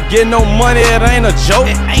ain't getting no money, it ain't a joke.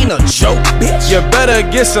 It ain't a joke, bitch. You better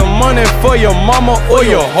get some money for your mama or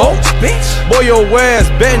your hoe, bitch. Boy, your ass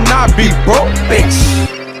better not be broke, bitch.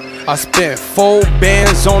 I spent 4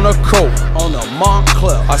 bands on a coat, on a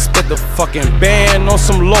Montclair. I spent the fucking band on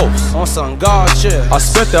some loafs, on some God shit. I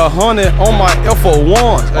spent 100 on my Air Force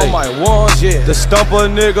Ones, on my ones, yeah. To stump a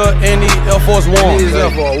nigga in these Air Force Ones,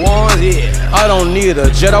 Air Force Ones, yeah. I don't need a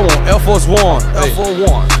jet, I want Air Force One. Air Force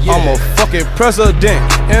One, yeah. I'm a fucking president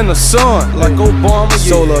in the sun, like Obama,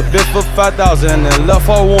 yeah. Sold a bitch for 5,000 and left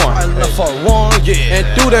her one. I left her one, yeah. And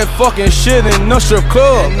do that fucking shit in the strip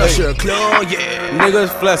club. In the strip club, yeah.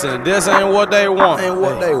 Niggas flexing. This ain't what they want. Ain't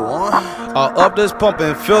what they want. I up this pump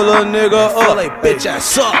and fill a nigga up. Fill a bitch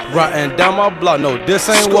ass up. Riding down my block. No, this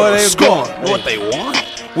ain't what they want. What they want.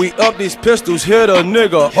 We up these pistols, hit a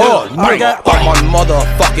nigga up. I got all my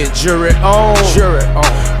motherfucking jury on.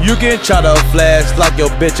 You can try to flash like your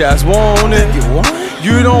bitch ass want it.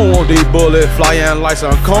 You don't want these bullets flying like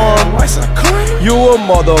some karma. You a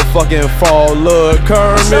motherfucking fall, look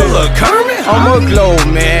Kermit. I'm a glow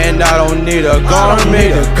man, I don't need a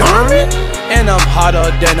garment. And I'm hotter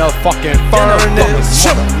than a fucking furnace.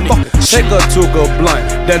 Take a Tuka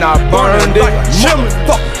blunt, then I burned it.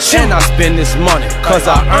 And I spend this money, cause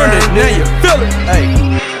I earned it. Now you feel it.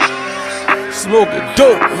 Hey. Smoking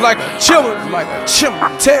dope like a chimney.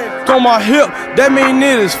 Tag on my hip, that mean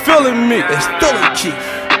niggas feeling me. It's feeling Keith.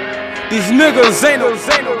 These niggas ain't no.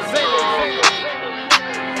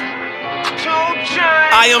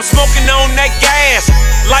 I am smoking on that gas.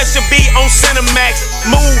 Life should be on Cinemax.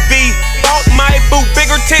 Movie. Bought my boo,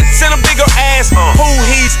 bigger tits and a bigger ass. Who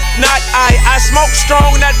he's not I smoke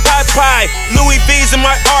strong, not pie. Louis V's in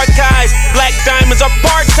my archives. Black diamonds are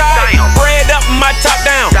part-time. Bread up and my top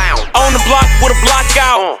down. On the block with a block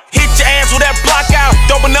out. Hit your ass with that block out.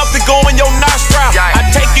 Dope enough to go in your nostril. I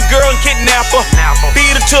take your girl and kidnap her.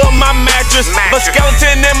 Beat her to my mattress. But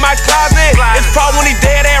skeleton in my closet. It's probably when he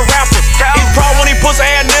dead ass rapper. It's probably when he pussy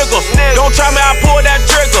ass niggas. Don't try me, I pull that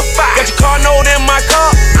trigger. Got your car note in my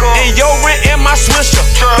car. And your rent in my swisher.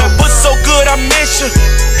 That pussy so good I miss you.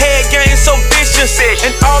 Head game so vicious.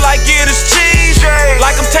 And all I get is cheese.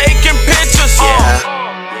 Like I'm taking pictures.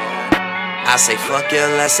 I say fuck you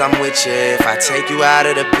unless I'm with you. If I take you out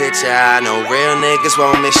of the picture, I know real niggas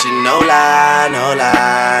won't miss you. No lie, no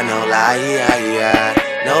lie, no lie, yeah.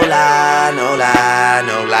 No lie, no lie,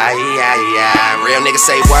 no lie, yeah. Real niggas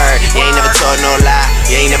say word, you ain't never told no lie.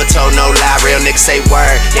 You ain't never told no lie. Real niggas say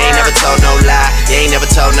word, you ain't never told no lie. You ain't never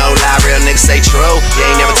told no lie. Real niggas say true, you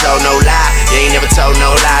ain't never told no lie. You ain't never told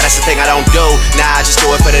no lie. That's the thing I don't do. Nah, I just do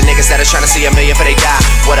it for the niggas that are trying to see a million for they die.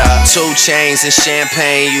 What up? 2 chains and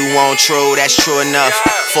champagne, you want true? That's true enough.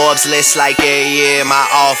 Forbes list like yeah. My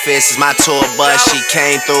office is my tour bus. She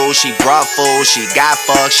came through, she brought food, she got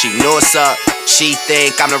fucked, she knew what's up. She think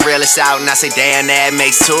think I'm the realest out, and I say, damn, that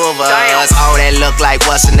makes two of us. Oh, that look like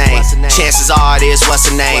what's her name? Chances are it is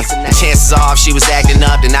what's her name. And chances are if she was acting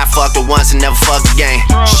up, then I fucked her once and never fucked again.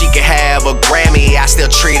 She could have a Grammy, I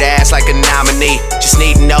still treat her ass like a nominee. Just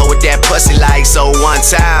need to know what that pussy like, so one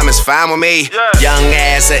time is fine with me. Young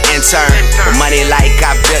ass an intern, with money like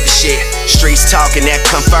I built the shit. Streets talking that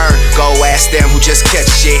confirm, go ask them who just catch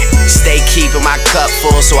shit. Stay keeping my cup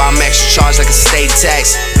full, so I'm extra charged like a state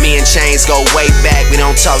tax. Me and Chains go way back, we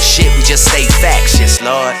don't talk shit, we just state facts. Yes,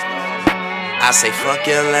 Lord. I say fuck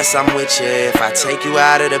you unless I'm with you. If I take you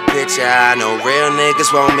out of the picture, I know real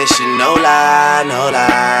niggas won't miss you. No lie, no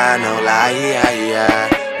lie, no lie, yeah,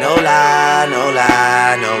 yeah. No lie, no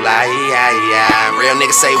lie, no lie, yeah, yeah. Real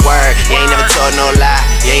niggas say word, you ain't never told no lie.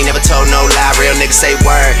 You ain't never told no lie. Real niggas say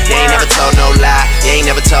word, you ain't never told no lie. You ain't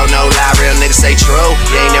never told no lie. Real niggas say true,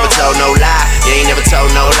 you ain't never told no lie. You ain't never told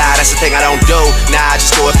no lie. That's the thing I don't do. Nah, I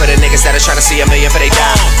just do it for the niggas that are trying to see a million for they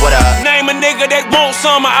die. What up? Name a nigga that want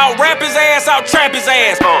some, out rap his ass, out trap his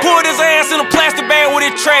ass. Put his ass in a plastic bag with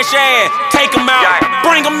his trash ass. Take him out,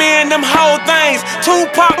 bring him in, them whole things.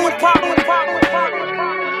 Tupac.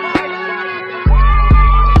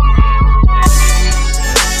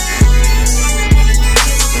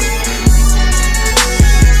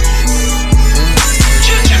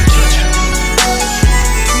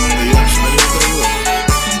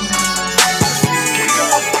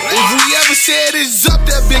 Said it's up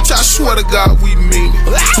that bitch, I swear to God we mean it.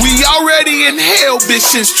 We already in hell, bitch,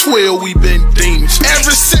 since 12 we been demons. Ever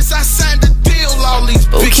since I signed the deal, all these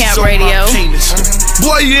bitches on my penis.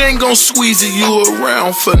 Boy, you ain't gon' squeeze it, you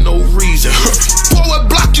around for no reason. Boy, what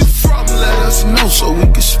block you from, let us know so we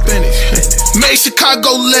can spin it. Made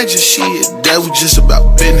Chicago legend, shit, that was just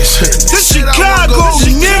about business. This Chicago,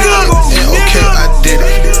 nigga! And okay, I did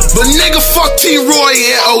it. But nigga, fuck T-Roy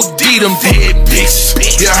and OD, them dead bitches.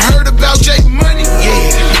 You heard about J Money?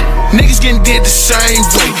 Yeah. Niggas getting dead the same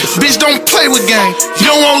way. Bitch, don't play with game.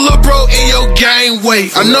 You don't want Lil' Bro in your game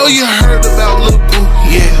way. I know you heard about Lil' Boo,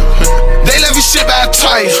 yeah. They left his shit by a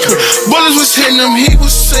tire. Bullets was hitting him, he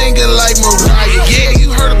was singing like Mariah. Yeah,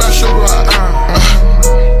 you heard about Shura.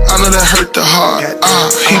 I know that hurt the heart.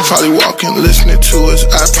 He probably walking, listening to his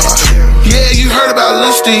iPod. Yeah, you heard about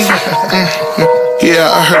Lil Steve.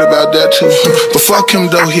 Yeah, I heard about that too. But fuck him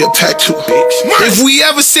though, he a pack too. If we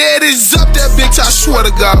ever said it's up that bitch, I swear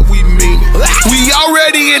to God we mean it. We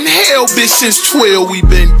already in hell, bitch, since 12 we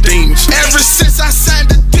been demons. Ever since I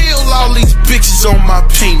signed the deal, all these bitches on my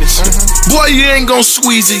penis. Boy, you ain't gon'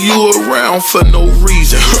 squeeze it, you around for no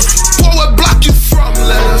reason. Boy, what block you from,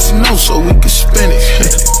 let us know so we can spin it.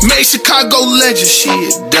 Made Chicago legend,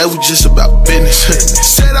 shit, that was just about business.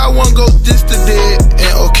 Said I wanna go this to dead,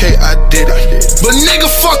 and okay, I did it. But nigga,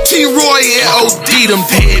 fuck T-Roy and OD, them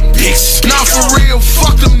dead bitches. Nah, for real,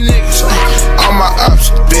 fuck them niggas. All my ops,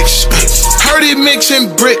 bitch. Heard he mixing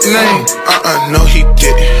brick name. No, he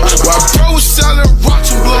didn't. While bro was selling rocks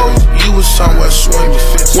and blows, you was somewhere swinging.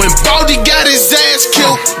 When Baldy got his ass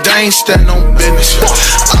killed, they ain't stand on business.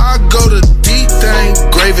 I go to D-Thing,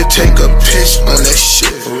 Gravy take a piss on that shit.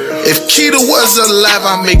 If Keita was alive,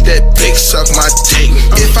 I make that dick suck my dick.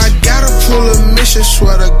 If I gotta pull a mission,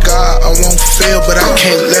 swear to God, I won't fail. But I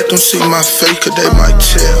can't let them see my face, cause they might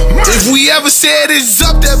tell. If we ever said it's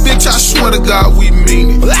up that bitch, I swear to God we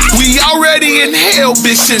mean it. We already in hell,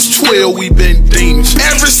 bitch, since 12 we been demons.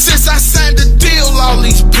 Ever since I signed the deal, all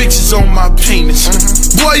these bitches on my penis.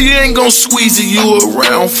 Boy, you ain't gon' squeeze it, you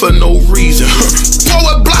around for no reason. Boy,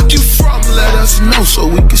 what block you from, let us know so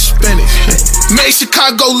we can spin it. Made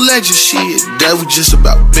Chicago legend, shit, that was just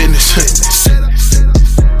about business.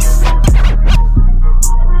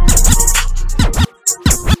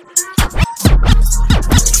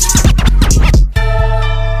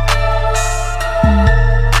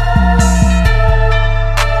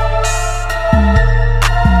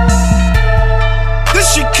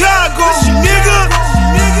 This Chicago, nigga!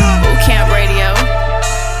 Boot Camp Radio.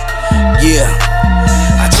 Yeah,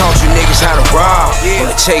 I taught you niggas how to rob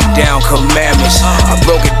on the takedown commandments. I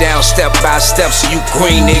broke it down step by step so you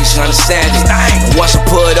green niggas understand it. And once I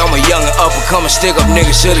put on my young and up and come and stick up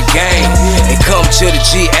niggas to the game. And come to the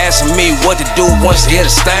G asking me what to do once they hit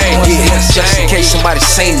a stain. Yeah, just in case somebody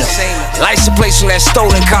seen them. License plate from that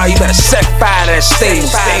stolen car, you better set fire to that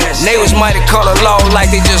statement. Neighbors might have called a law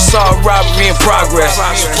like they just saw a robbery in progress.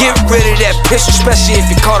 So get rid of that pistol, especially if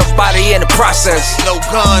you caught a body in the process. No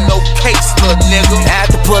gun, no case, little nigga.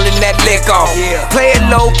 After pulling that lick off, play it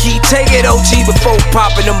low key, take it OG before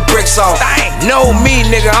popping them bricks off. Know me,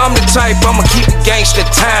 nigga, I'm the type, I'ma keep the gangster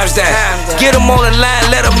times down. Get them on the line,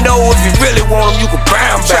 let them know if you really want them, you can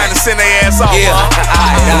buy them back. send their ass off. Yeah,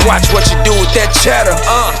 and watch what you do with that cheddar.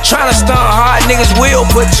 Tryna stun hard, niggas will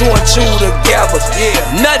put 2 and 2 together.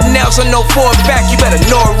 Nothing else I know for a fact, you better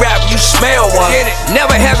know a rap, you smell one.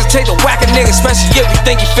 Never hesitate to whack a nigga, especially if you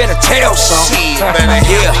think you finna tell something.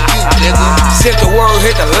 Since the word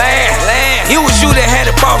hit the land, it was you that had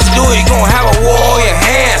the boss to do it, you gon' have a war on your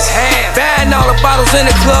hands. Buying all the bottles in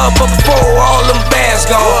the club, but before all them bands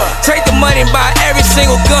gone, take the money and buy every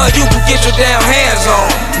single gun you can get your damn hands on.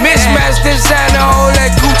 Mismatch designer, all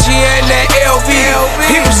that Gucci and that LV.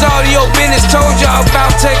 People's all your business, told y'all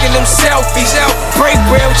about taking them selfies. Break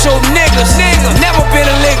bread with your niggas. Never been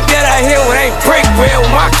a lick that I hear with ain't break bread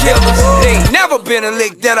with my killers. It ain't never been a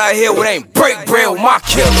lick that I hear with ain't break bread with my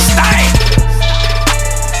killers. Dang.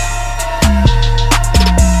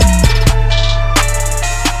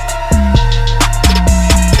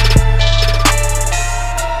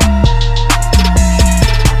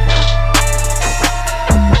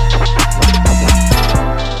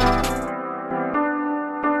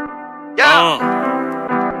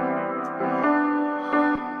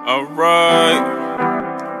 Alright.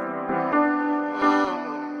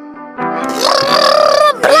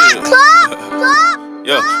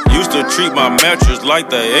 Yeah, used to treat my mattress like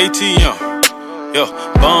the ATM. Yeah,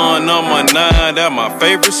 bond number 9, that my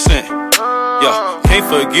favorite scent. Yeah, can't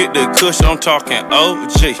forget the kush, I'm talking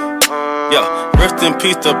OG. Yeah, rest in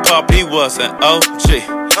peace to Pop, he was an OG.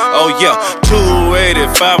 Oh yeah,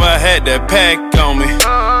 285, I had that pack on me.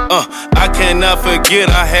 I cannot forget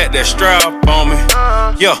I had that strap on me.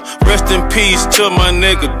 Yeah, rest in peace to my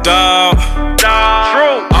nigga dog.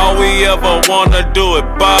 All we ever wanna do is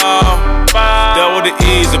ball. That was the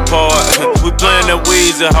easy part. We playing that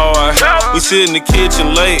Weezy hard. We sit in the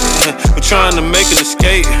kitchen late. We trying to make an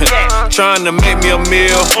escape. Trying to make me a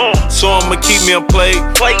meal, so I'ma keep me a plate.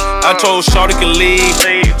 I told Shawty can leave,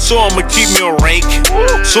 so I'ma keep me a rake.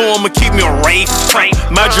 So I'ma keep me a rake.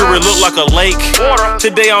 My jewelry look like a lake.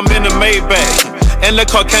 Today I'm in the Maybach, and the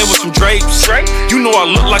car came with some drapes. You know I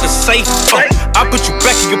look like a safe. I put you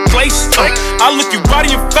back in your place. I look you right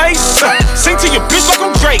in your face. Sing to your bitch like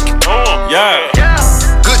I'm Drake. Yeah.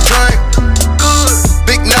 Good drink, good.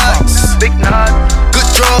 Big knots, good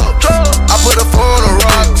drugs. I put a 4 on the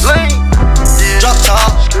rocks. Drop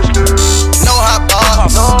top, no hot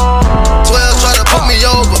box. 12 try to put me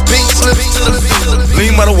over. Pink slips to the field.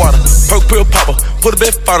 Lean by the water, perk pill popper. Put a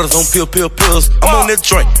bit fathers on pills. I'm on that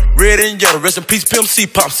joint, red and yellow. Rest in peace, Pimp C,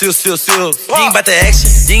 pop, seal. You ain't bout the action,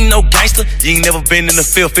 you ain't no gangster. You ain't never been in the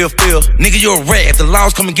field. Nigga, you a rat, if the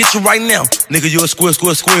laws come and get you right now, nigga, you a squeal.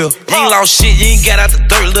 You ain't lost shit, you ain't got out the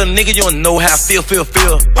dirt, little nigga, you don't know how I feel.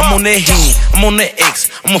 I'm on that hen, I'm on that X,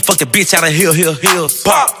 I'ma fuck the bitch out of hill.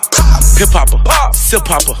 Pop, hip hopper, sip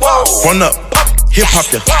hopper, run up. Hip hop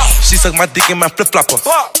ya, she suck my dick in my flip flopper.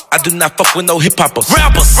 I do not fuck with no hip hoppers.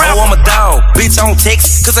 Rappers, oh I'm a dog, bitch I don't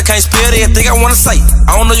text, cause I can't spell everything I wanna say.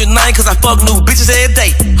 I don't know your name cause I fuck new bitches every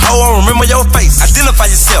day. Ho, I don't remember your face,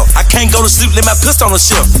 identify yourself. I can't go to sleep, let my pistol on the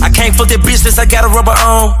shelf. I can't fuck that bitch unless I got a rubber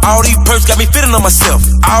on. All these perks got me fitting on myself.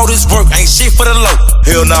 All this work ain't shit for the low.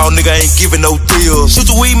 Hell no, nigga ain't giving no deals.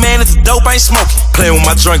 Shoot the weed man, it's dope, I ain't smoking. Playing with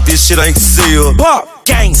my drink, this shit ain't sealed. Pop,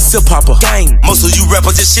 gang, sip hopper, gang. Most of you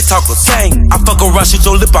rappers just shit talkers, gang. I fuck around, shoot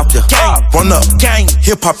your lip off ya, gang. Run up, gang,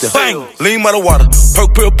 hip hop ya, bang. Lean by the water, perk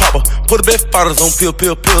pill popper. Put a bit fathers on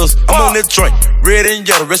pills. I'm on that joint, red and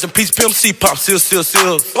yellow. Rest in peace, Pimp C, pop, seal. You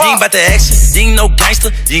ain't bout the action, you ain't no gangster.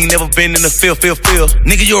 You ain't never been in the field.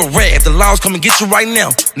 Nigga, you a rat, if the laws come and get you right now,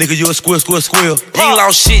 nigga, you a squeal. You ain't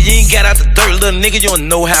lost shit, you ain't got out the dirt, little nigga, you don't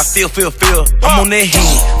know how I feel. I'm on that hen,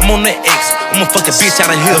 I'm on that X, I'ma fuck the bitch out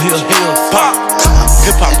of hill. Pop,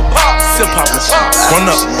 hip hop, sip hop, run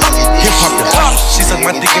up, hip hop. She suck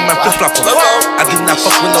my dick in my flip flopper. I do not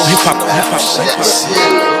fuck with no hip hop.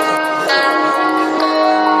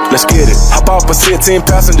 Let's get it. Hop off a 16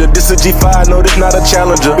 passenger. This a G5, no, this not a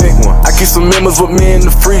Challenger. Big one. I keep some members with me in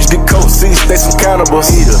the fridge. The coat seats, they some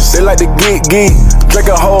cannibals. Eaters. They like to geek.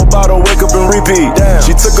 Drink a whole bottle, wake up and repeat. Damn.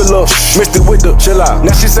 She took a look, mixed it with the chill out.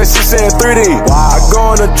 Now she say she saying 3D. Wow. I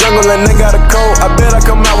go in the jungle and they got a coat. I bet I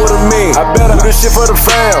come out with a mean. I bet I do this shit for the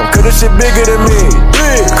fam, cause this shit bigger than me.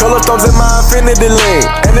 Big. Color thumbs in my infinity lane.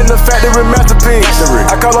 And in the factory masterpiece.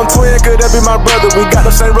 I call him twin, cause that be my brother. We got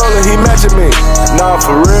the same roller, he matching me. Nah,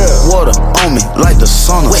 for real. Water on me like the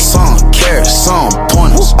sun of sun. Carrots, some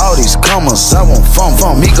pointers. All these commas, I want fun.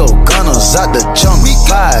 Me go gunners out the jungle.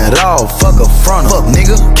 Buy it all, fuck a front. Fuck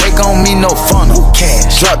nigga, cake on me, no funnel.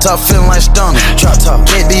 Cash, drop top feeling like stunner. Drop top,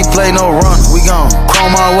 can't be play no runner. We gon' chrome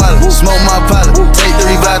my wallet, smoke my pilot. Take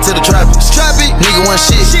 3 vibe to the trappers. Trappy, nigga want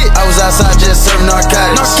shit. I was outside just serving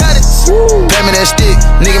narcotics. Pay me that stick,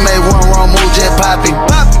 nigga made one wrong move, just poppy.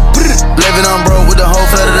 Living on bro with the whole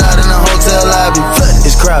flooded out.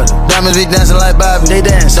 Diamonds be dancing like Bobby. They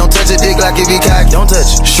dance. Don't touch a dick like it be cocky. Don't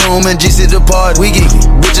touch it. Shroom and GC the party. We geeky.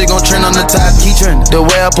 Bitches gon' trend on the top. Keep trending. The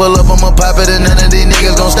way I pull up, I'ma pop it and none of these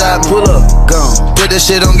niggas gon' stop. Pull up. Gone. Put that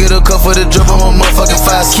shit on, get a cup for the drip. I'm a motherfucking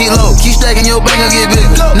 5 kilo. Keep stacking your bank and get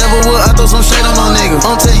bigger. Never would. I throw some shade on my nigga.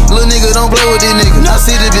 On tape. Little nigga don't play with these niggas. I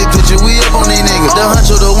see the big picture. We up on these niggas. The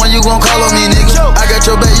huncho, the one you gon' call on me, nigga. I got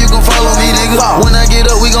your back, you gon' follow me, nigga. When I get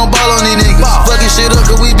up, we gon' ball on these niggas. Fucking shit up,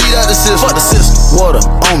 cause we beat out the system. Fuck the system. Water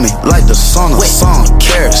on me like the sauna. Some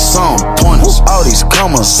carrots, some pointers. All these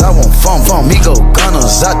commas, I want fun. Me go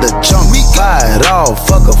gunners out the junk. We buy it all,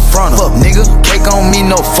 fuck a fronter. Fuck nigga, cake on me,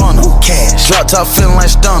 no funnel. Cash, drop top feeling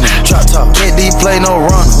like stunner. Drop top, can't D play no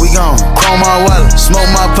runner. We gon' chrome my wallet, smoke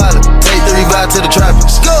my pilot. Take 35 to the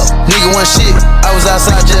tropics. Go, nigga one shit. I was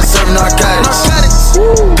outside just serving narcotics.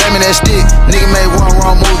 Pay me that stick, nigga made one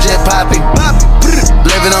wrong move, just pop it.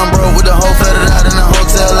 Living on broke with the whole flooded out in the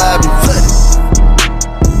hotel lobby.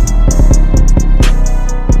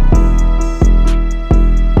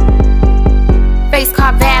 Face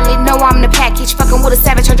car valid, know I'm the package. Fucking with a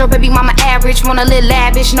savage, I drove baby mama average. Want a little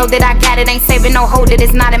lavish, know that I got it. Ain't saving no hold it,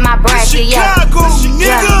 it's not in my bracket. Yeah.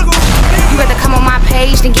 You rather come on my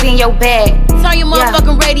page than get in your bag. Turn your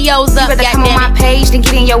motherfucking radios up. You rather come on my page than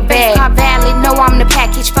get in your bag. Face car valid, know I'm the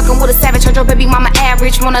package. Fucking with a savage, I drove baby mama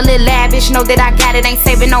average. Want a little lavish, know that I got it. Ain't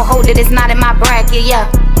saving no hold it, it's not in my bracket.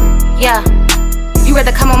 Yeah. You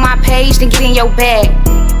rather come on my page than get in your bag.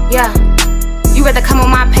 Yeah. You rather come on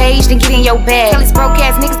my page than get in your bag. Tell these broke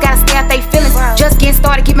ass niggas gotta stay out they feelings. Just getting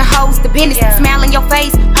started, giving hoes the business. Smile in your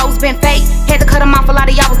face, hoes been fake. Had to cut them off, a lot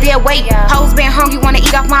of y'all was there wait. Hoes been hungry, wanna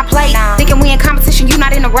eat off my plate. Thinking we in competition, you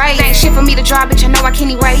not in the race. Ain't shit for me to draw, bitch, I know I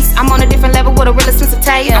can't erase. I'm on a different level with a real sense of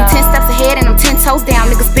taste. I'm 10 steps ahead and I'm 10 toes down.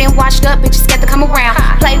 Niggas been washed up, bitches scared to come around.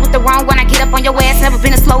 Play with the wrong when I get up on your ass. Never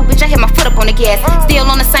been a slow bitch, I hit my foot up on the gas. Still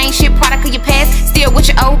on the same shit, product of your past. Still with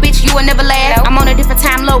your old bitch, you will never last. I'm on a different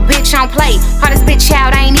time, little bitch, I don't play. Hardest bitch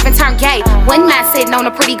out, I ain't even turned gay. One night sitting on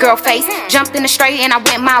a pretty girl face. Jumped in the straight and I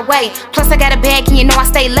went my way. Plus I got a bag and you know I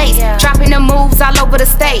stay laced. Dropping the moves all over the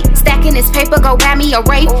state. Stacking this paper, go buy me a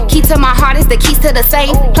rape. Key to my heart is the keys to the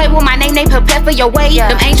safe. Play with my name, they prepare for your way.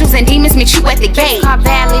 Them angels and demons meet you at the gate. Car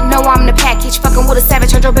valid, know I'm the package. Fucking with a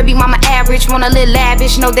savage, I drove baby mama average. Want a little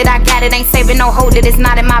lavish, know that I got it. Ain't saving no hold it, it's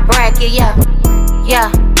not in my bracket. Yeah.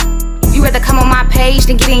 You rather come on my page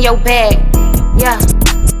than get in your bag.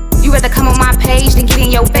 You rather come on my page than get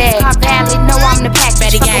in your bag. Car valid, know I'm the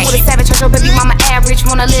package. Fucking with a savage, I drove baby mama average.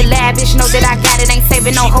 Want a little lavish, know that I got it. Ain't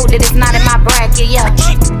saving no hold it, it's not in my bracket. You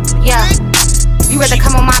rather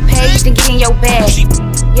come on my page than get in your bag.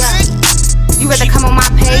 You rather come on my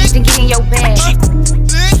page than get in your bag.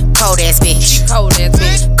 Cold ass bitch. Cold ass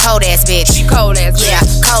bitch. Cold ass bitch. Cold ass bitch. Yeah,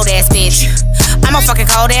 cold ass bitch. I'm a fucking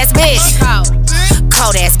cold ass bitch.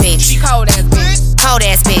 Cold ass bitch. Cold ass bitch. Cold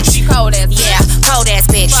ass bitch. Cold ass bitch. Yeah, cold ass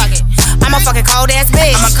bitch. Fuck it. I'm a fucking cold ass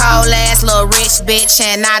bitch. I'm a cold ass little rich bitch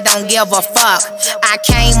and I don't give a fuck. I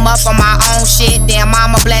came up on my own shit, then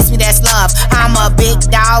mama bless me, that's love. I'm a big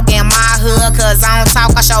dog in my hood, cause I don't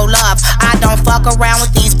talk, I show love. I don't fuck around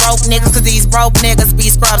with these broke niggas, cause these broke niggas be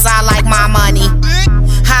scrubs. I like my money,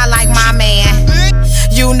 I like my man.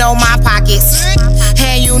 You know my pockets,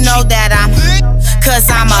 and you know that cause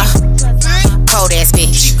I'm a cold ass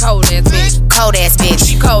bitch. Cold ass bitch. Cold ass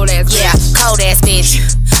bitch. Cold ass bitch. Yeah, cold ass bitch.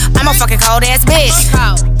 I'm a fucking cold ass bitch.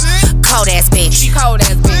 Cold ass bitch. Cold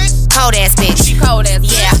ass bitch. Cold ass bitch. Cold ass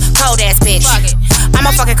bitch. Yeah, cold ass bitch. Fuck it. I'm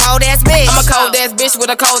a fucking cold ass bitch. I'm a cold ass bitch with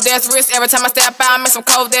a cold ass wrist. Every time I step out, I make some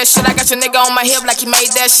cold ass shit. I got your nigga on my hip like he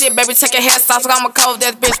made that shit. Baby, take your hats off, so I'm a cold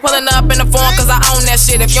ass bitch. Pulling up in the phone, cause I own that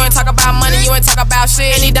shit. If you ain't talk about money, you ain't talk about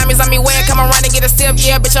shit. Any diamonds on me wearing, come around and get a sip.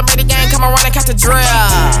 Yeah, bitch, I'm ready gang, come around and catch a drill.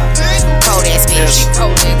 Cold ass bitch.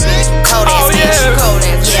 Cold ass bitch. Cold ass bitch. Cold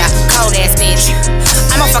ass bitch. Yeah, cold ass bitch.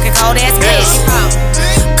 I'm a fucking cold ass bitch.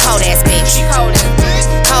 Cold ass bitch. Cold ass bitch.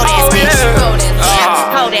 Cold ass bitch. Cold ass bitch.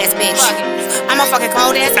 Yeah, cold ass bitch. I'm a fucking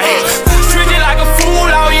cold ass bitch. Treat it like a fool,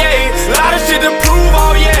 oh yeah. Lot of shit to prove,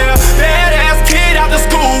 oh yeah. Badass kid out the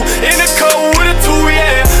school, in the cold with a 2,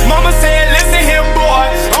 yeah. Mama said, listen here, boy,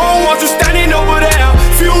 I don't want you standing over there.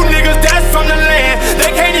 Few niggas that's from the land,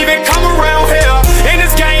 they can't even come around here. In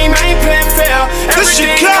this game, I ain't playing fair.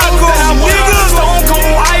 Everything Chicago, niggas. Stone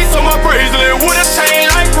cold ice on my bracelet with a chain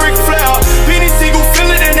like Ric Flair. Beanie Siegel, feel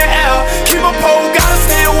it in the air. Keep a pole, gotta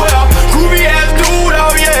stand well. Groovy ass dude,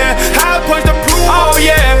 oh yeah. High punch the proof, oh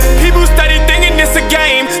yeah. People steady thinking this a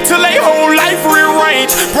game till they whole life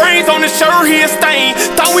rearranged. Brains on the shirt, he a stain.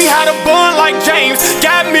 Thought we had a bond like James.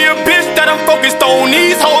 Got me a bitch that I'm focused on.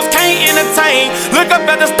 These hoes can't entertain. Look up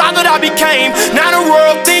at the stock that I became. Now the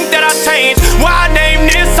world think that I changed. Why I name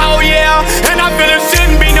this, oh yeah. And I feel it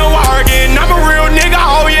shouldn't be no arguing. I'm a real nigga,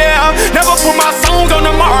 oh yeah.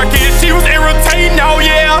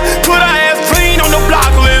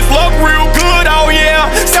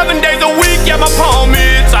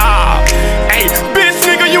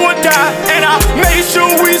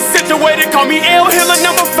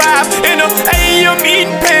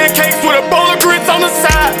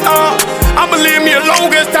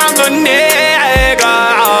 a nigga.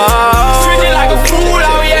 Treat it like a fool,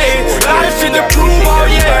 oh yeah. Lot of shit to prove, oh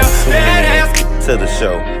yeah. Badass. To the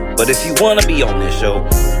show. But if you want to be on this show,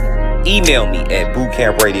 email me at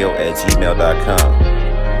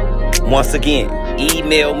bootcampradio@gmail.com. Once again,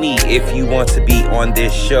 email me if you want to be on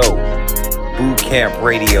this show.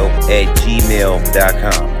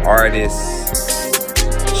 bootcampradio@gmail.com.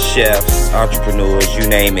 Artists, chefs, entrepreneurs, you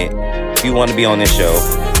name it. If you want to be on this show,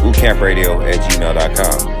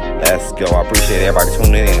 bootcampradio@gmail.com. Let's go. I appreciate everybody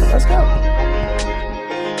tuning in. Let's go.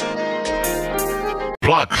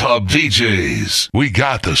 Block Club DJs, we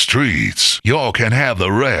got the streets. Y'all can have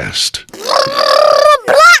the rest.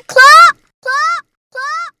 Block Club.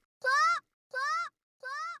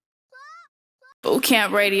 Boot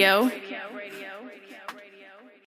Camp Radio.